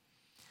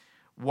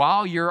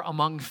 While you're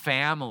among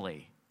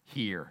family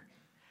here,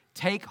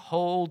 take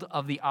hold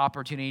of the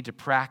opportunity to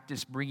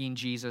practice bringing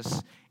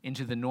Jesus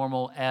into the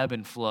normal ebb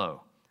and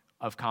flow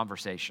of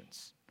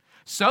conversations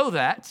so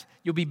that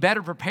you'll be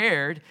better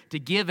prepared to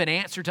give an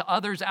answer to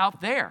others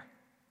out there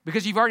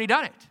because you've already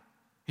done it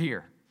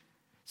here.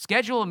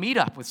 Schedule a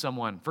meetup with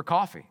someone for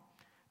coffee.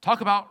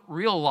 Talk about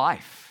real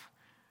life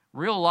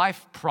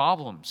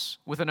problems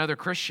with another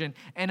Christian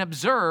and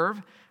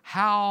observe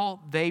how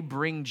they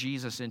bring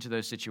Jesus into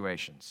those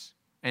situations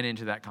and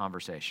into that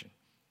conversation.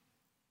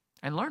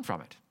 And learn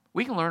from it.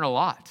 We can learn a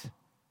lot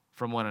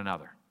from one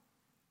another.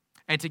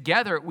 And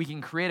together, we can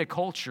create a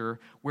culture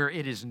where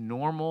it is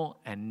normal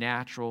and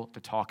natural to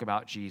talk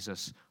about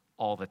Jesus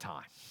all the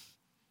time.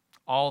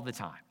 All the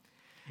time.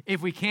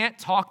 If we can't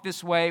talk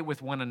this way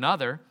with one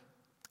another,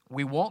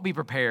 we won't be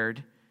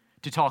prepared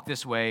to talk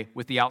this way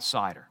with the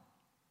outsider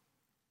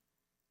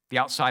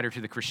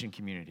to the Christian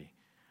community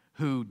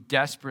who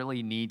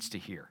desperately needs to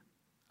hear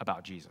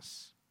about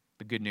Jesus,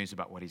 the good news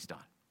about what he's done.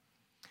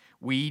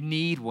 We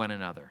need one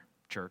another,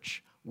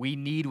 church. We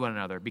need one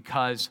another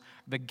because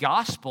the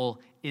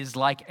gospel is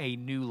like a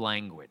new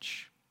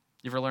language.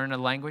 You ever learn a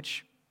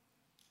language?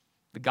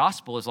 The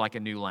gospel is like a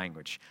new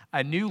language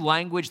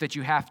that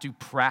you have to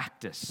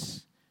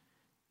practice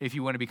if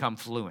you want to become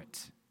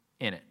fluent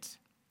in it.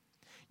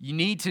 You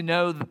need to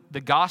know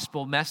the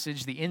gospel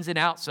message, the ins and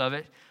outs of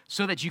it,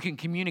 so that you can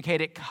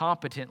communicate it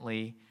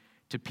competently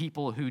to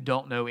people who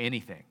don't know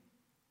anything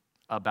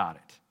about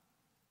it.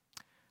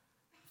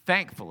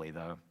 Thankfully,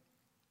 though,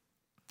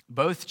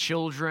 both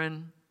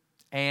children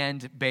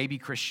and baby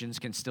Christians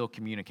can still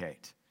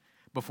communicate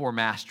before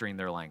mastering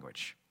their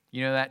language.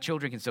 You know that?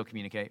 Children can still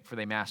communicate, for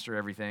they master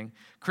everything.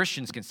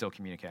 Christians can still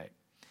communicate.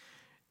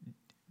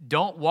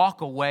 Don't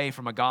walk away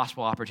from a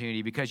gospel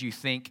opportunity because you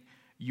think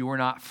you're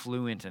not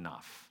fluent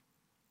enough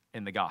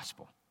in the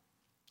gospel.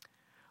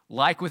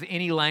 Like with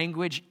any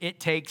language, it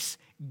takes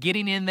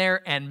getting in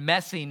there and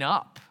messing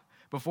up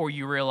before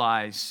you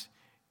realize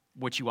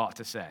what you ought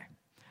to say.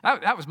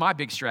 That was my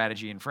big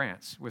strategy in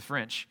France with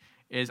French,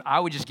 is I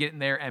would just get in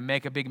there and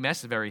make a big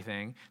mess of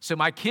everything so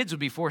my kids would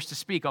be forced to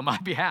speak on my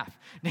behalf.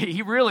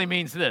 He really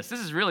means this. This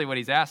is really what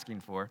he's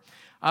asking for.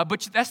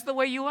 But that's the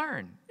way you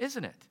learn,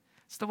 isn't it?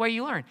 It's the way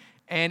you learn.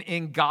 And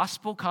in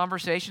gospel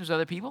conversations with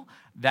other people,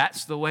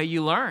 that's the way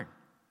you learn.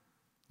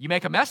 You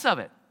make a mess of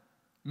it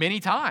many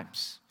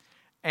times,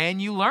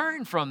 and you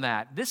learn from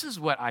that. This is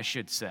what I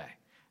should say.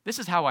 This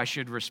is how I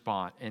should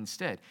respond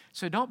instead.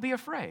 So don't be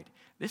afraid.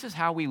 This is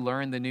how we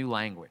learn the new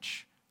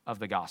language of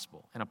the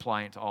gospel and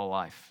apply it to all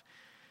life.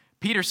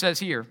 Peter says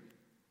here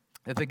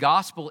that the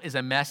gospel is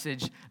a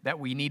message that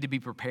we need to be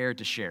prepared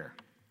to share.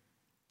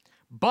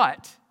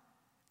 But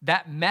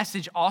that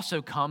message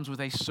also comes with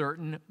a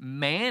certain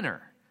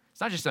manner.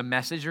 It's not just a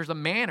message, there's a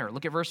manner.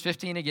 Look at verse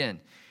 15 again.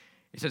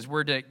 It says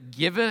we're to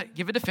give a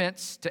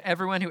defense to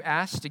everyone who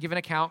asks to give an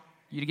account,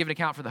 you to give an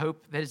account for the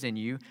hope that is in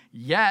you,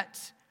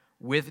 yet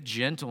with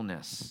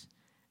gentleness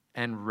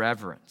and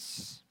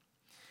reverence.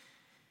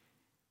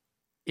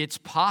 It's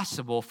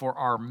possible for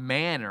our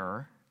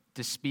manner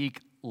to speak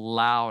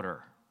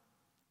louder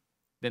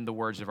than the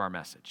words of our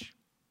message.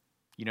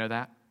 You know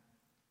that?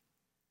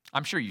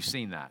 I'm sure you've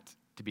seen that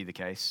to be the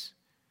case.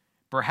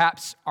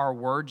 Perhaps our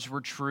words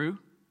were true,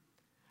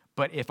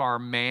 but if our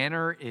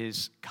manner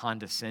is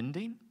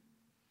condescending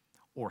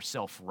or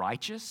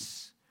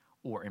self-righteous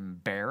or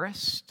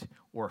embarrassed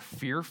or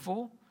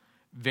fearful,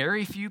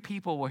 very few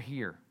people will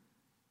hear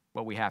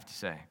what we have to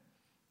say.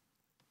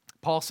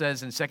 Paul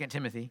says in 2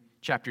 Timothy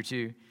chapter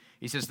 2,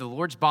 he says, the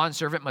Lord's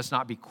bondservant must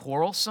not be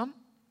quarrelsome,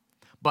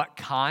 but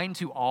kind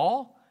to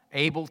all,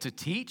 able to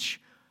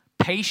teach,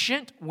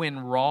 patient when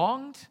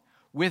wronged,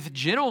 with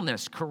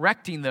gentleness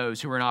correcting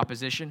those who are in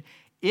opposition,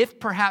 if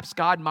perhaps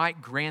God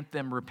might grant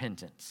them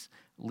repentance,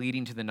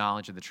 leading to the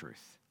knowledge of the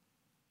truth.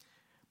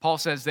 Paul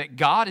says that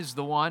God is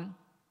the one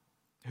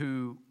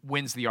who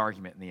wins the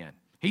argument in the end.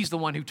 He's the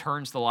one who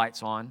turns the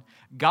lights on.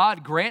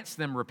 God grants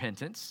them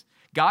repentance.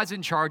 God's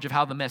in charge of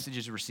how the message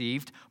is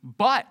received,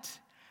 but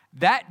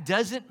that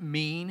doesn't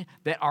mean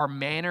that our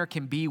manner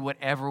can be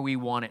whatever we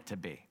want it to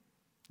be.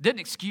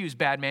 Didn't excuse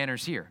bad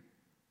manners here.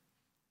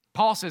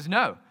 Paul says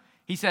no.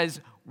 He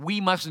says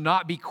we must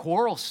not be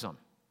quarrelsome,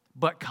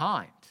 but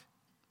kind.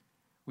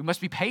 We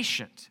must be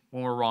patient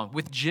when we're wrong.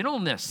 With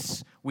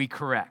gentleness, we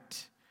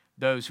correct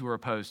those who are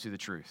opposed to the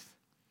truth.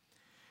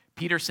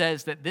 Peter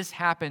says that this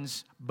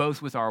happens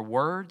both with our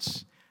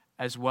words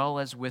as well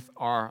as with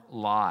our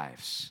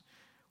lives.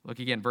 Look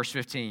again, verse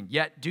 15.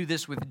 Yet do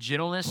this with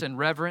gentleness and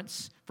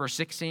reverence, verse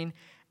 16,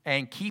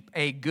 and keep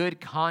a good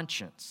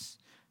conscience,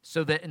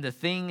 so that in the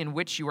thing in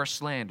which you are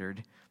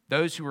slandered,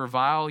 those who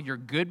revile your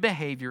good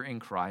behavior in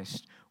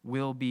Christ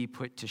will be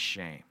put to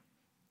shame.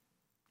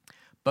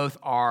 Both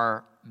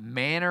our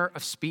manner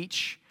of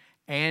speech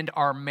and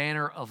our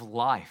manner of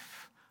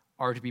life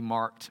are to be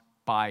marked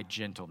by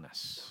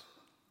gentleness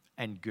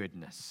and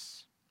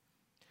goodness.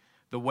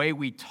 The way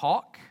we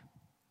talk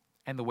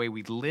and the way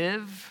we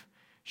live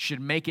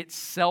should make it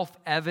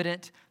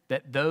self-evident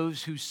that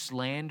those who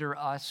slander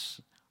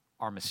us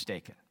are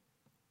mistaken.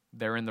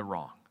 They're in the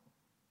wrong.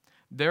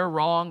 They're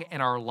wrong,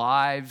 and our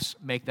lives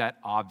make that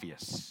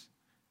obvious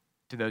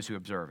to those who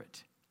observe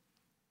it.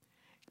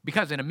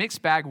 Because in a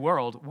mixed bag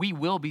world, we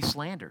will be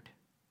slandered.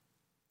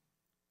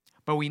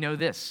 But we know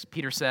this.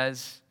 Peter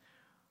says,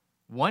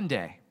 one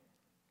day,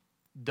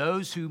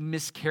 those who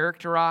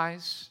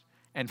mischaracterize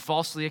and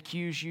falsely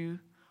accuse you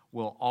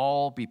will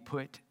all be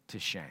put to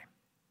shame.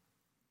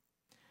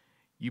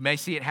 You may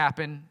see it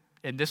happen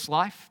in this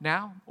life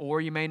now,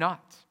 or you may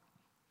not.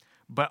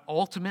 But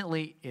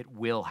ultimately, it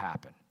will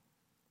happen.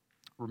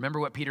 Remember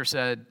what Peter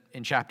said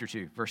in chapter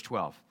 2, verse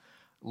 12.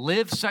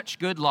 Live such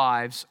good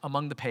lives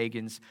among the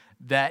pagans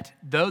that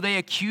though they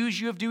accuse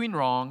you of doing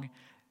wrong,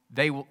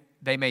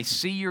 they may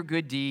see your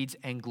good deeds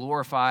and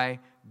glorify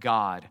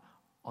God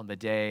on the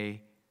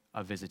day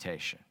of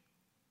visitation.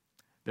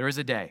 There is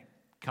a day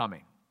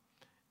coming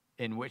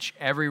in which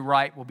every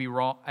right will be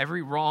wrong,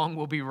 every wrong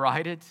will be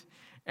righted,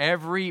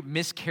 every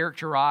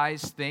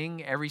mischaracterized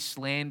thing, every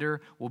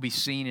slander will be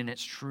seen in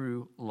its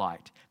true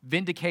light.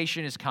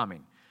 Vindication is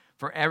coming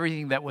for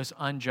everything that was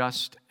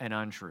unjust and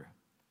untrue.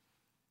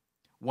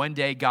 One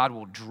day, God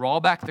will draw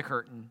back the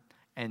curtain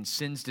and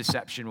sin's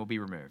deception will be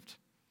removed.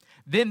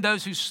 Then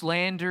those who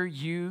slander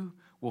you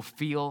will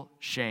feel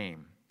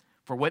shame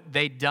for what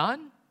they've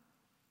done,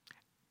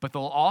 but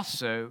they'll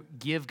also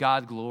give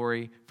God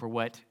glory for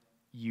what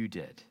you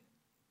did.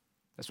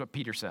 That's what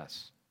Peter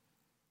says.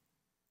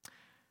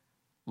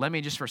 Let me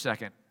just for a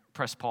second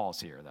press pause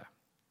here, though.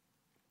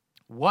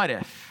 What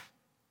if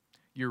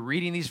you're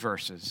reading these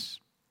verses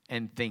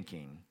and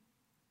thinking,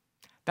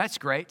 that's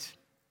great,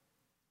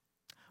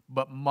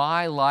 but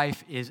my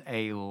life is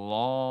a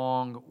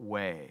long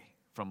way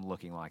from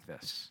looking like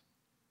this.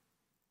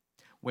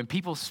 When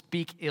people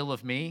speak ill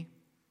of me,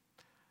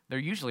 they're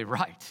usually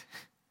right.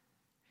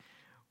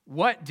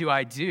 What do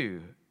I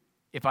do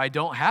if I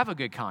don't have a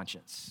good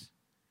conscience?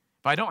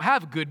 If I don't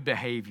have good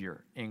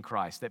behavior in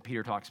Christ that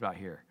Peter talks about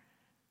here?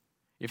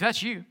 If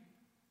that's you,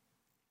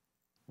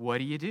 what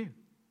do you do?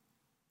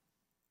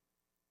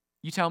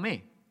 You tell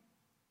me.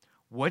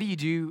 What do you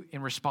do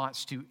in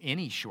response to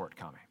any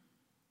shortcoming?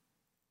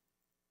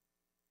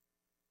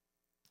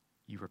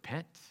 You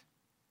repent,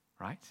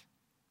 right?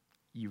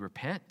 You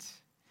repent.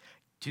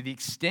 To the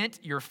extent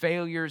your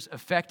failures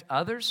affect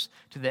others,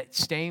 to that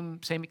same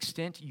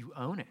extent you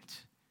own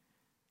it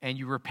and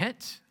you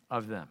repent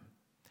of them.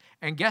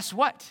 And guess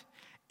what?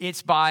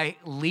 It's by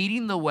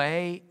leading the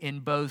way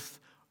in both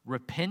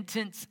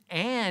repentance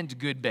and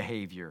good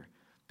behavior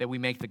that we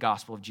make the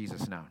gospel of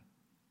Jesus known.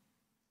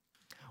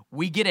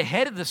 We get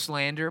ahead of the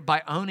slander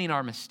by owning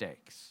our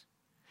mistakes,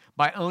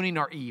 by owning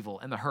our evil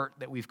and the hurt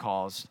that we've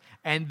caused,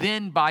 and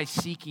then by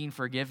seeking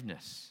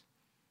forgiveness.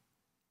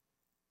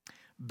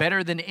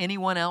 Better than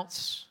anyone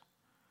else,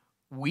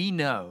 we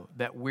know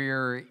that we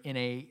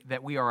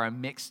are a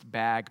mixed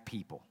bag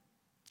people,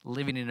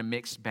 living in a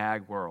mixed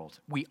bag world.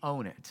 We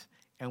own it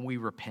and we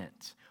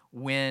repent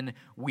when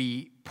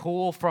we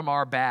pull from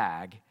our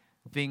bag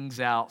things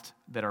out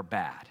that are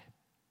bad.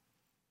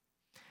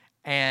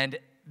 And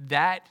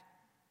that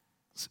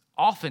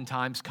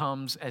oftentimes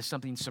comes as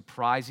something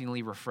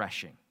surprisingly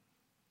refreshing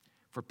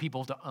for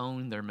people to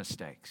own their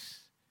mistakes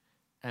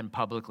and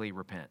publicly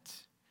repent.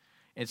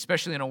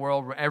 Especially in a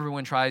world where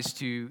everyone tries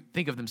to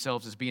think of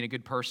themselves as being a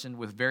good person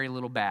with very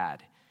little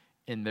bad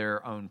in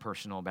their own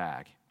personal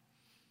bag.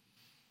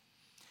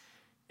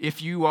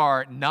 If you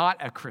are not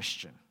a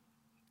Christian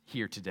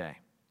here today,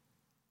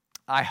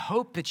 I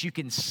hope that you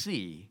can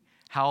see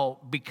how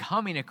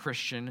becoming a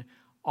Christian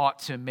ought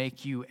to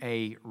make you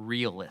a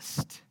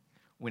realist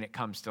when it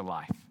comes to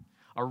life.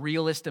 A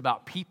realist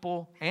about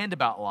people and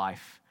about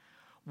life,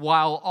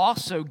 while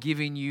also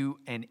giving you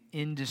an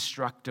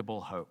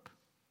indestructible hope.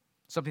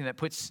 Something that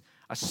puts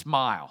a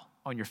smile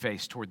on your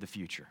face toward the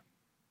future.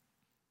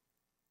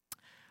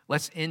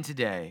 Let's end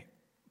today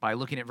by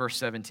looking at verse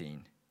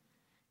 17.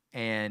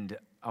 And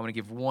I want to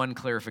give one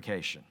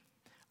clarification.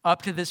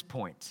 Up to this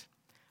point,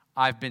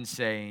 I've been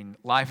saying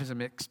life is a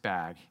mixed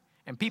bag,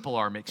 and people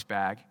are a mixed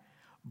bag.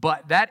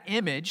 But that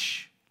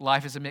image,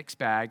 life is a mixed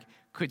bag,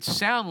 could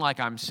sound like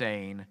I'm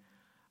saying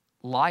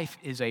life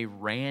is a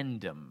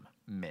random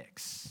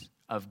mix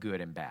of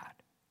good and bad.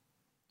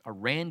 A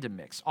random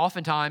mix.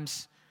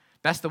 Oftentimes,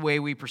 that's the way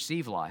we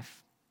perceive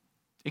life.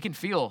 It can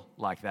feel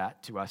like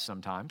that to us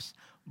sometimes.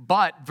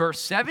 But verse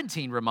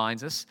 17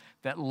 reminds us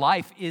that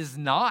life is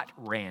not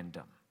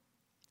random.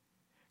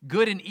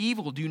 Good and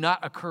evil do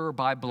not occur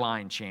by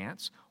blind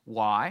chance.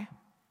 Why?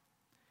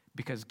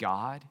 Because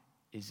God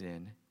is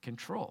in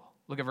control.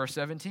 Look at verse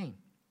 17.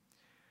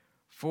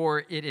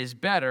 For it is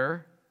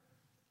better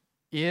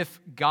if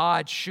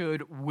God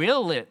should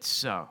will it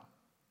so.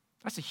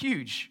 That's a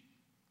huge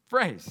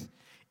phrase.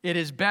 It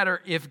is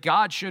better if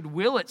God should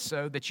will it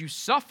so that you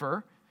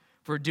suffer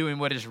for doing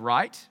what is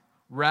right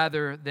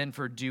rather than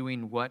for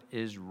doing what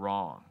is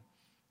wrong.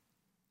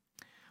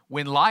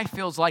 When life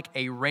feels like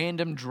a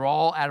random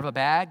draw out of a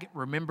bag,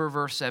 remember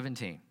verse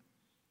 17.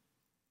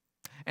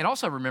 And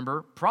also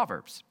remember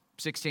Proverbs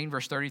 16,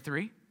 verse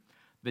 33.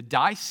 The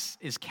dice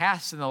is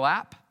cast in the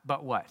lap,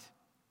 but what?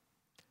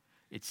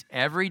 It's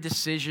every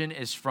decision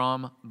is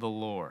from the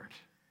Lord.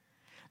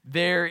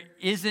 There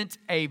isn't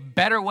a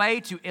better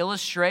way to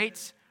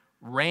illustrate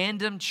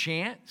random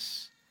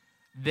chance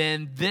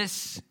than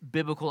this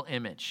biblical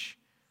image.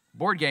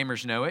 Board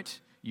gamers know it.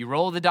 You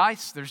roll the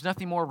dice, there's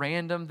nothing more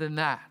random than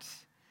that.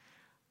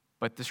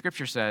 But the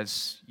scripture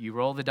says, you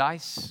roll the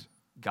dice,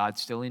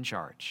 God's still in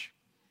charge.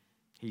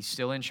 He's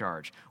still in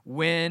charge.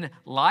 When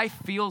life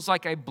feels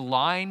like a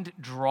blind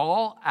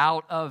draw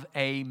out of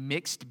a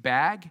mixed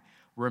bag,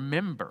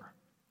 remember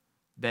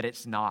that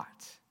it's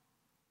not.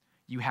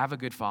 You have a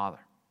good Father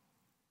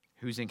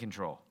who's in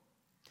control.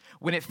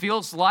 When it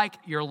feels like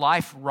your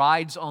life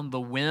rides on the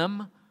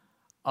whim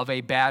of a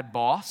bad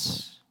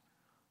boss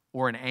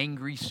or an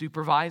angry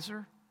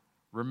supervisor,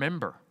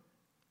 remember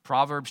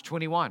Proverbs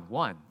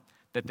 21:1,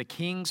 that the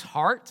king's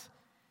heart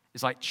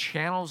is like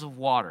channels of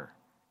water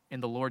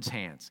in the Lord's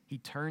hands. He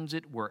turns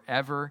it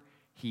wherever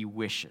he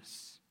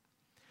wishes.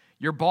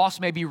 Your boss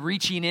may be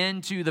reaching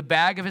into the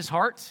bag of his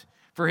heart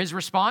for his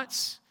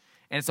response,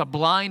 and it's a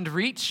blind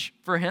reach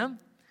for him,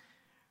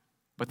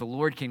 but the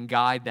Lord can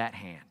guide that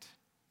hand.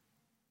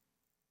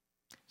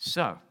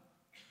 So,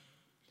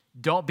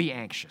 don't be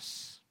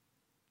anxious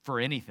for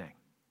anything.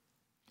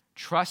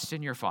 Trust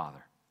in your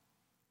Father.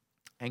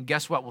 And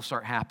guess what will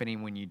start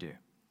happening when you do?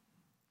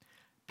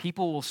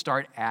 People will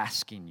start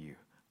asking you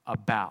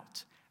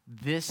about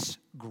this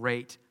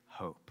great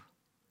hope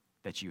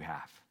that you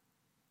have.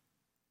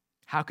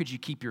 How could you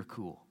keep your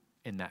cool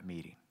in that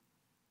meeting?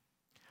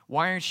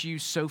 Why aren't you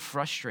so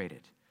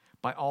frustrated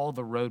by all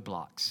the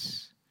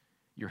roadblocks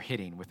you're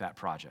hitting with that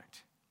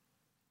project?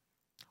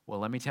 Well,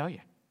 let me tell you.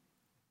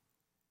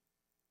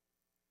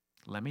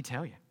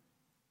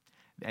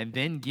 and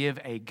then give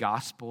a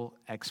gospel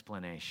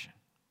explanation.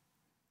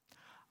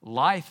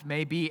 Life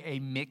may be a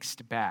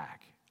mixed bag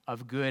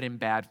of good and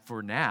bad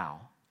for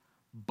now,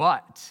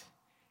 but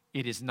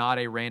it is not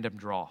a random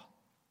draw.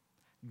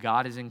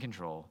 God is in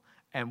control,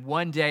 and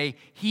one day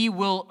He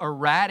will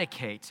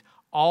eradicate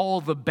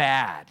all the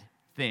bad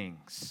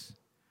things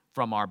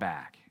from our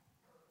bag.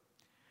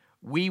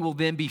 We will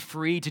then be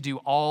free to do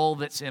all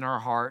that's in our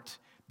heart,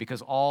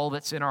 because all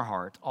that's in our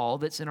heart, all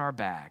that's in our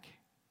bag,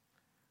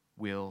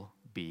 will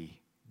be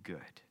good.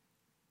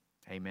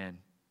 Amen.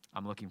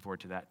 I'm looking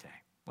forward to that day.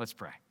 Let's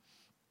pray.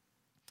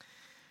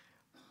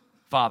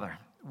 Father,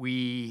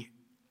 we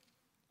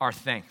are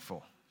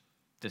thankful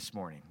this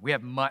morning. We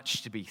have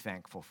much to be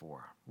thankful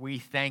for. We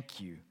thank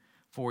you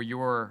for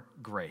your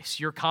grace,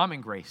 your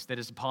common grace that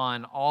is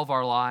upon all of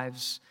our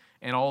lives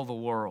and all the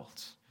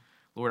world.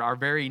 Lord, our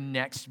very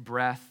next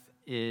breath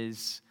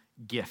is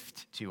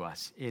gift to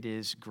us. It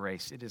is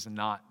grace. It is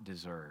not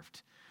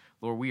deserved.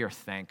 Lord, we are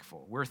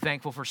thankful. We're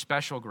thankful for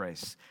special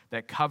grace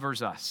that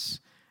covers us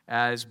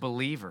as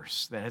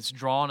believers, that has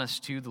drawn us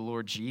to the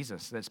Lord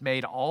Jesus, that's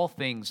made all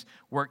things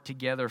work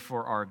together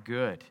for our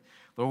good.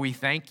 Lord, we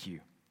thank you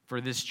for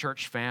this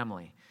church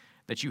family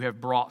that you have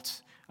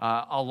brought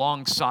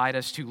alongside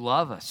us to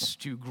love us,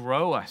 to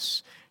grow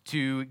us,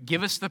 to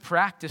give us the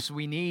practice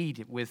we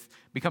need with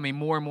becoming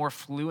more and more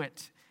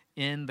fluent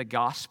in the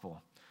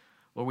gospel.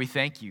 Lord, we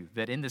thank you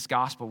that in this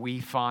gospel we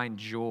find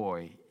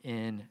joy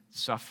in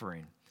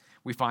suffering.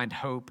 We find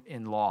hope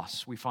in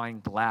loss. We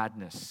find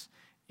gladness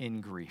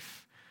in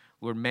grief.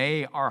 Lord,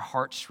 may our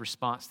heart's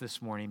response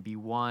this morning be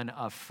one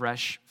of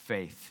fresh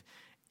faith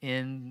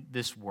in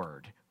this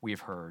word we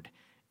have heard,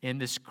 in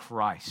this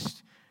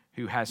Christ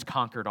who has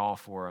conquered all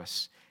for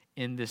us,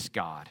 in this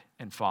God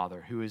and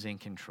Father who is in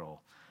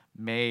control.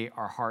 May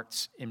our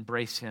hearts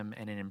embrace him,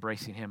 and in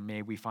embracing him,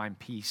 may we find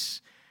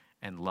peace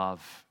and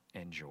love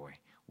and joy.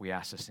 We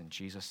ask this in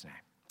Jesus'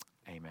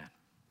 name. Amen.